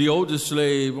 the oldest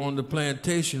slave on the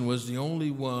plantation, was the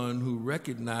only one who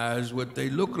recognized what they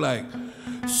looked like.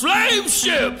 "Slave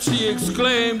ships!" he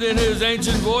exclaimed in his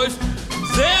ancient voice.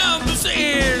 "Them's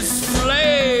is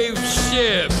slave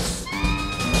ships!"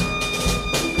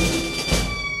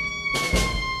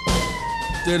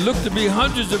 There looked to be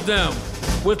hundreds of them,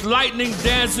 with lightning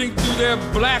dancing through their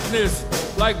blackness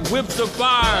like whips of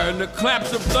fire, and the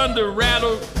claps of thunder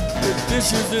rattled the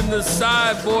dishes in the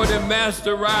sideboard in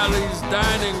Master Riley's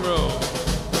dining room.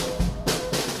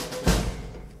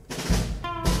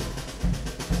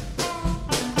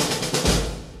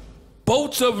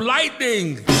 Bolts of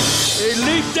lightning, they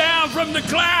leaped down from the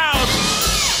clouds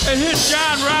and hit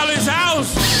John Riley's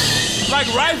house like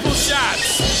rifle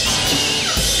shots,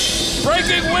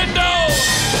 breaking windows,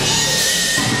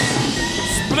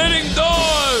 splitting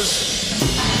doors,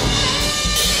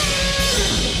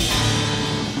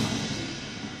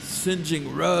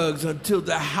 singeing rugs until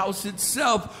the house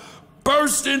itself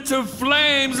burst into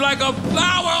flames like a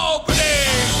flower opening.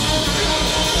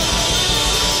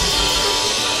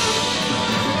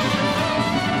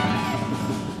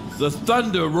 The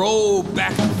thunder rolled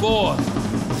back and forth.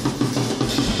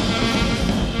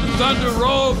 The thunder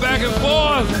rolled back and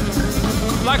forth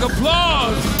like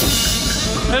applause.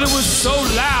 And it was so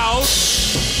loud,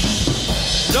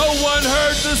 no one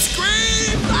heard the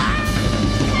scream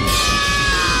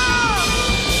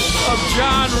of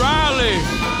John Riley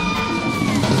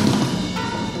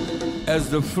as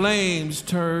the flames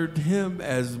turned him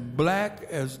as black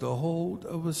as the hold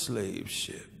of a slave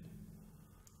ship.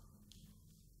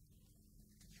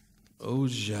 Oh,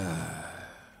 Jai.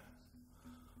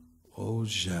 Oh,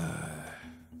 Jai.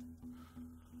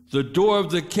 The door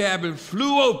of the cabin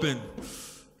flew open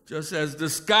just as the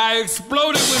sky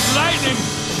exploded with lightning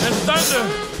and thunder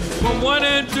from one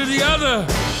end to the other.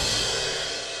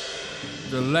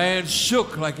 The land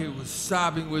shook like it was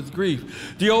sobbing with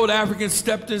grief. The old African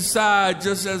stepped inside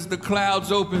just as the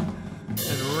clouds opened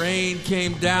and rain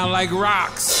came down like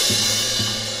rocks.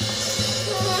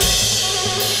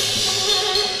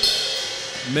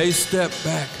 May stepped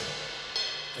back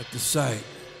at the sight.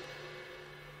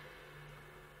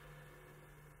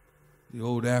 The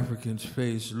old African's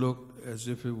face looked as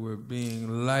if it were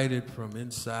being lighted from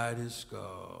inside his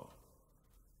skull.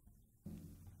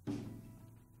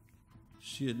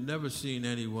 She had never seen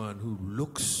anyone who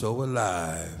looked so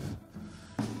alive.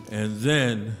 And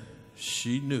then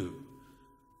she knew.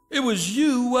 It was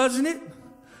you, wasn't it?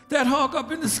 That hawk up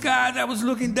in the sky that was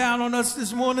looking down on us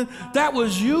this morning, that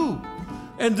was you.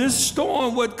 And this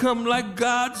storm would come like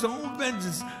God's own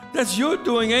vengeance. That's your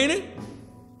doing, ain't it?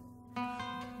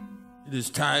 It is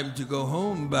time to go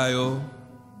home, Bayo.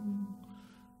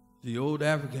 The old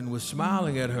African was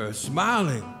smiling at her,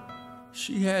 smiling.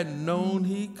 She hadn't known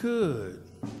he could.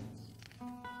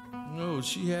 No,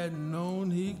 she hadn't known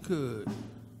he could.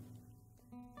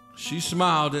 She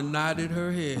smiled and nodded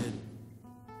her head.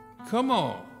 Come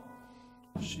on.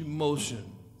 She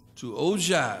motioned to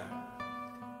Ojai.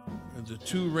 And the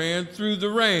two ran through the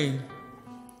rain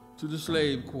to the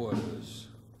slave quarters.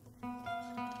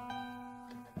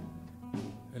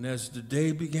 And as the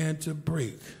day began to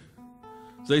break,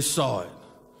 they saw it.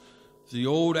 The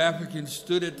old African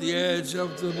stood at the edge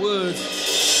of the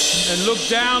woods and looked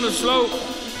down the slope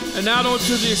and out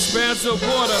onto the expanse of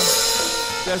water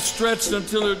that stretched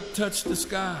until it touched the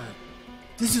sky.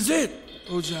 This is it,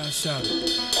 Ojai shouted.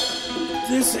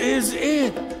 This is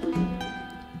it.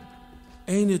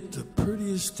 Ain't it the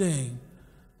prettiest thing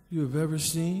you have ever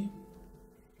seen?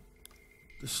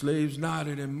 The slaves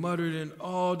nodded and muttered in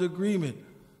awed agreement.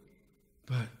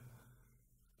 But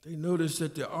they noticed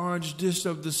that the orange disk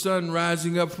of the sun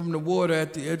rising up from the water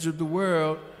at the edge of the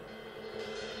world.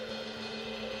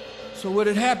 So what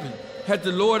had happened? Had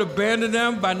the Lord abandoned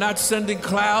them by not sending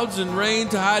clouds and rain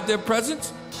to hide their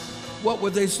presence? What were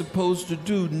they supposed to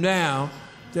do now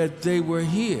that they were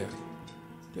here?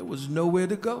 There was nowhere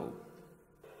to go.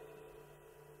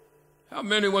 How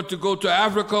many want to go to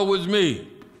Africa with me?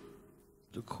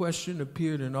 The question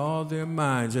appeared in all their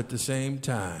minds at the same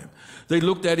time. They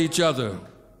looked at each other.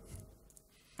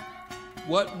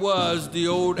 What was the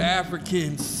old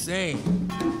African saying?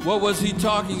 What was he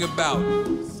talking about?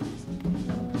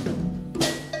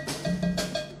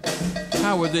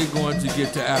 How were they going to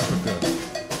get to Africa?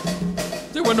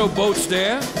 There were no boats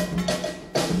there.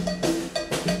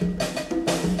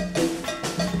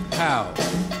 How?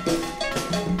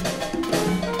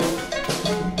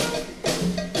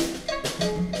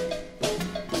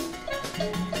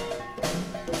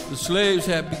 The slaves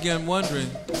had begun wondering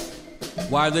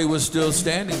why they were still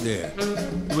standing there.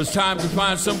 It was time to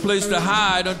find some place to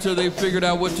hide until they figured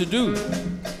out what to do.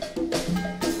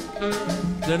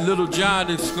 Then Little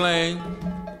John exclaimed,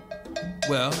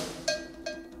 well,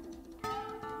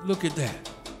 look at that.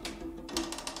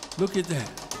 Look at that.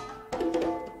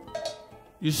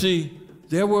 You see,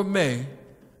 there were May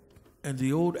and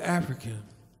the old African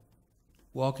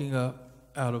walking up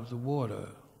out of the water.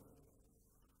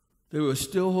 They were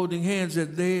still holding hands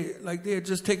like they had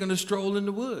just taken a stroll in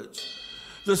the woods.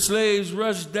 The slaves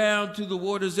rushed down to the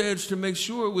water's edge to make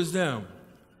sure it was them.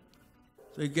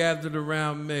 They gathered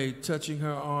around May, touching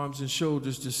her arms and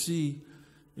shoulders to see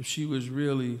if she was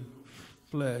really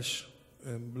flesh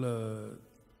and blood.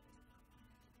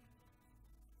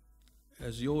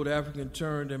 As the old African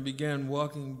turned and began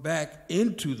walking back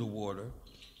into the water,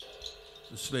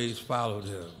 the slaves followed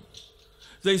him.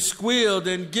 They squealed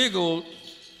and giggled.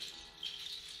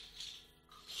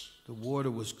 The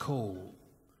water was cold,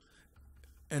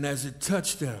 and as it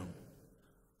touched them,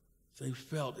 they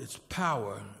felt its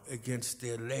power against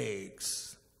their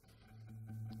legs.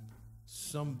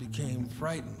 Some became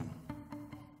frightened.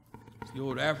 The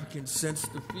old African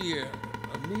sensed the fear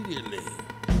immediately.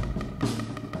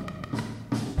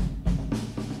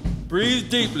 Breathe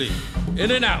deeply.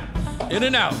 In and out. In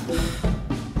and out.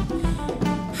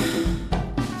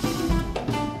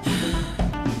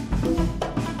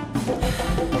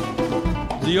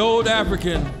 The old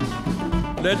African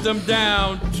led them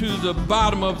down to the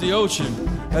bottom of the ocean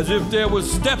as if there were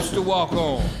steps to walk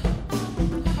on.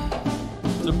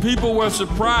 The people were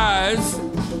surprised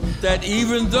that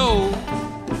even though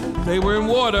they were in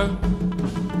water,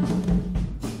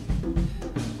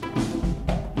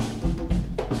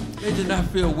 they did not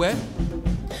feel wet.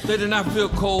 They did not feel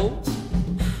cold.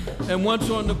 And once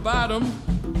on the bottom,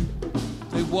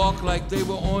 they walked like they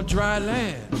were on dry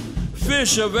land.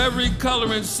 Fish of every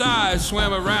color and size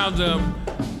swam around them,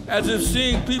 as if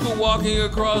seeing people walking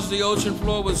across the ocean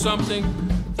floor was something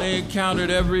they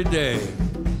encountered every day.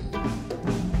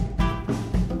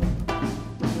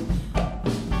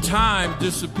 Time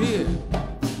disappeared,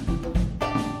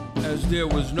 as there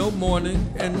was no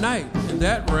morning and night in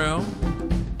that realm.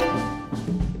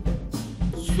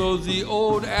 So the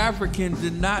old African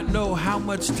did not know how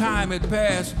much time had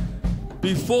passed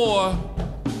before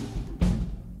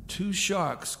two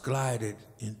sharks glided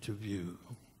into view.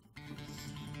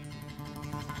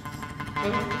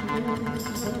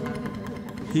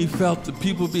 He felt the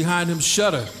people behind him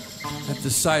shudder at the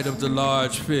sight of the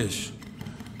large fish.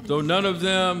 Though none of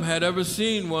them had ever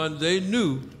seen one, they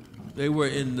knew they were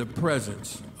in the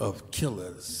presence of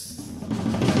killers.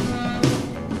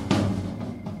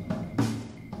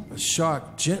 A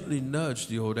shark gently nudged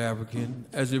the old African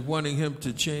as if wanting him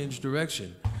to change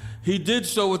direction. He did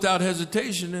so without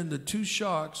hesitation, and the two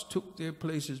sharks took their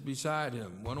places beside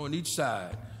him, one on each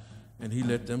side, and he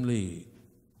let them lead.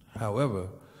 However,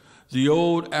 the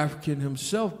old African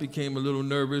himself became a little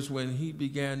nervous when he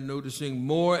began noticing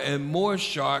more and more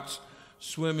sharks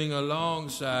swimming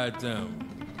alongside them.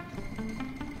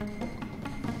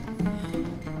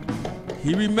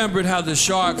 He remembered how the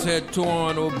sharks had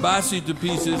torn Obasi to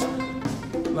pieces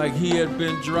like he had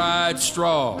been dried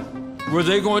straw. Were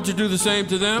they going to do the same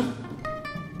to them?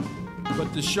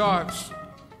 But the sharks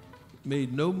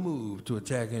made no move to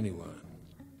attack anyone.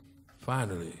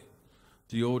 Finally,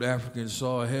 the old African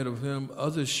saw ahead of him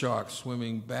other sharks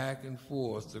swimming back and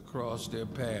forth across their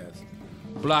path,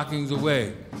 blocking the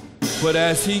way. But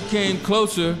as he came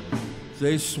closer,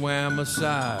 they swam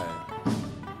aside.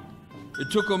 It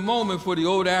took a moment for the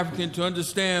old African to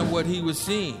understand what he was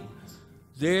seeing.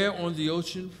 There on the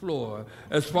ocean floor,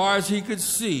 as far as he could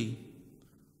see,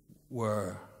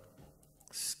 were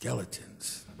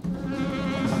skeletons,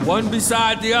 one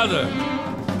beside the other.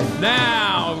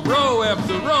 Now, row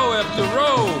after row after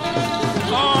row,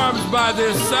 arms by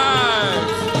their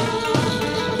sides.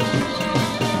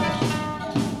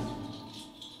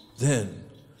 Then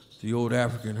the old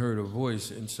African heard a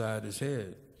voice inside his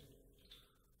head.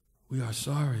 "We are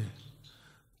sorry.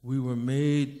 We were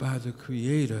made by the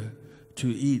Creator to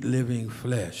eat living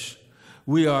flesh.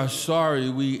 We are sorry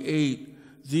we ate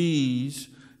these,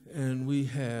 and we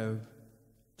have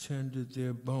tended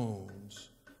their bones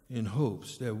in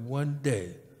hopes that one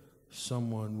day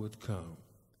someone would come.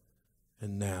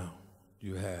 And now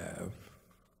you have."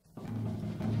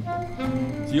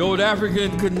 The old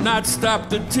African could not stop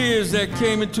the tears that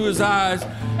came into his eyes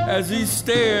as he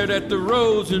stared at the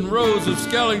rows and rows of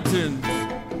skeletons.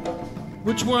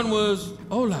 Which one was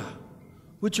Ola?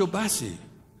 Which Obasi?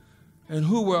 And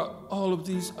who were all of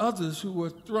these others who were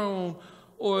thrown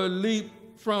or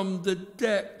leaped from the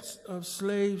decks of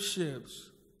slave ships?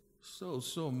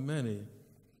 So many.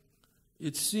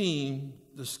 It seemed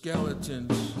the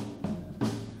skeletons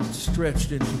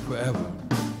stretched into forever.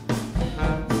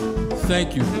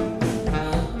 "Thank you,"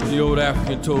 the old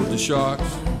African told the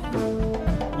sharks.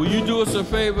 "Will you do us a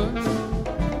favor?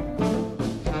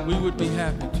 We would be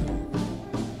happy to.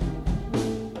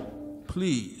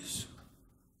 Please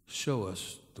show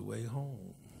us the way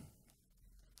home."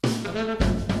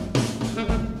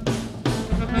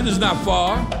 It is not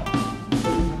far.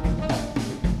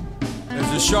 As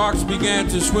the sharks began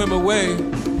to swim away,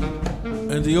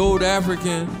 and the old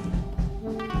African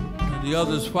and the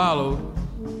others followed,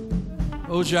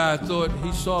 Ojai thought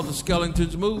he saw the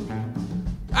skeletons move.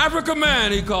 "Africa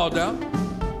man," he called out.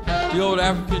 The old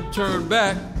African turned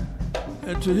back,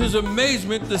 and to his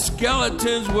amazement, the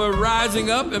skeletons were rising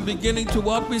up and beginning to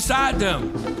walk beside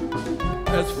them.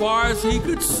 As far as he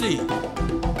could see,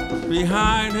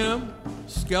 behind him,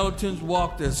 skeletons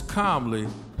walked as calmly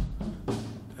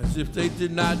as if they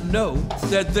did not know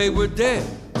that they were dead.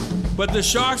 But the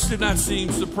sharks did not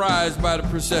seem surprised by the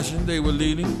procession they were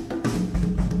leading.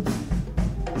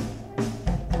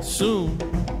 Soon,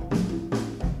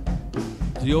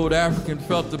 the old African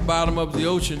felt the bottom of the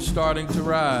ocean starting to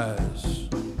rise.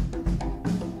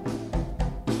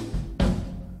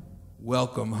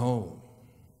 welcome home.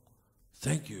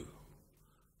 Thank you.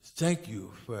 Thank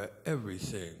you for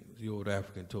everything, the old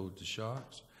African told the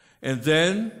sharks. And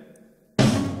then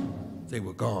they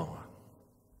were gone.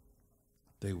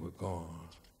 They were gone.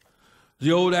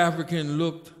 The old African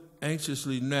looked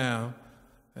anxiously now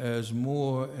as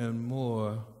more and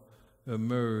more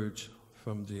emerged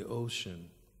from the ocean.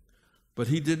 But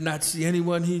he did not see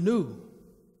anyone he knew.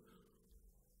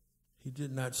 He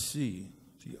did not see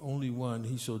the only one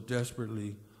he so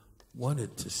desperately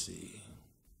wanted to see.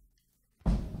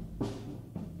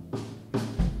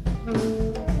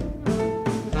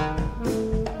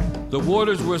 The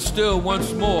waters were still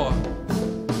once more,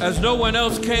 as no one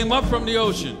else came up from the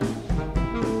ocean.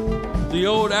 The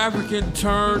old African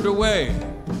turned away.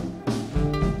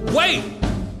 Wait!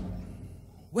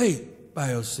 Wait,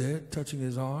 Bio said, touching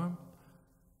his arm.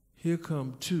 Here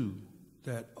come two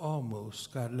that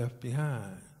almost got left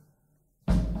behind.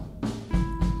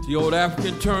 The old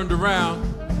African turned around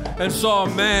and saw a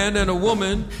man and a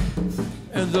woman,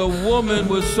 and the woman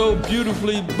was so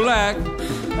beautifully black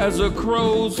as a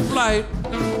crow's flight.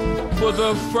 For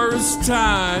the first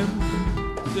time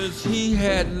since he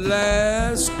had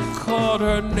last called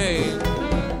her name,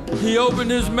 he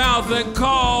opened his mouth and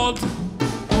called,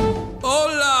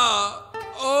 "Hola,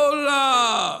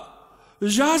 hola,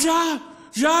 Jaja,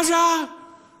 Jaja."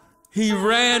 He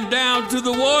ran down to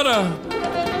the water.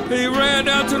 He ran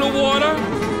down to the water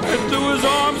and threw his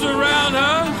arms around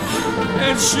her,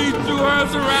 and she threw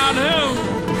hers around him.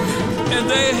 And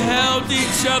they held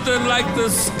each other like the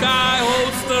sky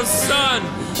holds the sun.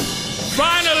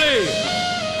 Finally,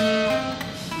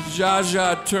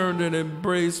 Jaja turned and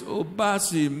embraced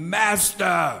Obasi,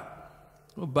 "Master."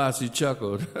 Obasi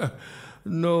chuckled.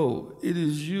 "No, it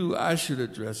is you I should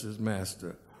address as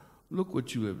master. Look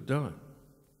what you have done."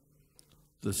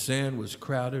 The sand was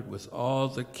crowded with all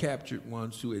the captured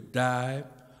ones who had died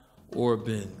or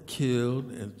been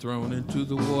killed and thrown into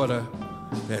the water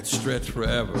that stretched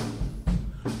forever.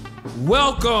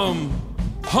 "Welcome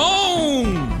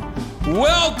home!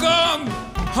 Welcome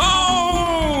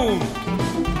home!"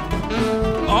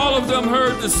 All of them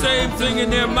heard the same thing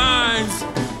in their minds.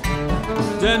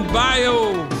 Then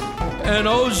Bio and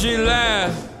Oji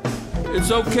laughed.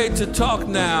 "It's okay to talk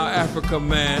now, Africa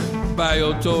man,"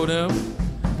 Bio told him.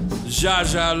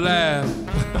 Jaja laughed.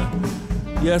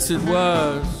 Yes, it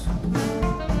was.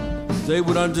 They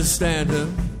would understand him.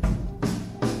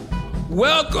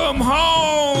 "Welcome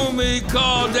home," he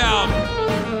called out.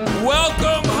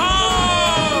 "Welcome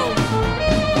home!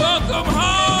 Welcome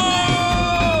home!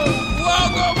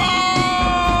 Welcome home!"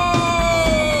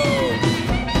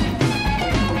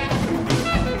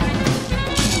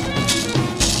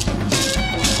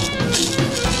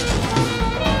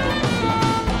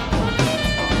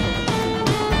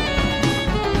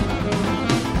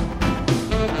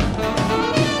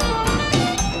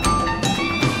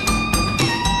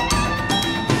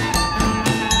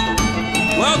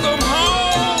 Welcome home!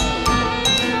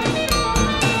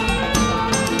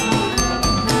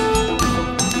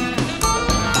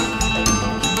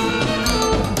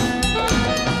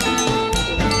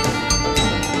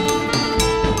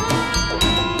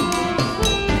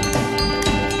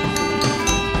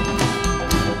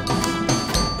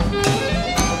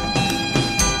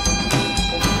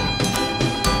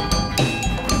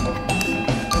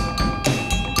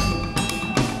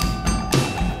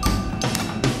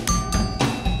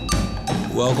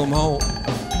 Welcome home.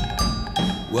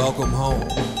 Welcome home.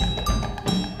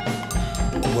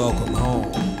 Welcome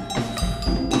home.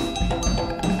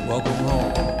 Welcome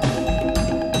home.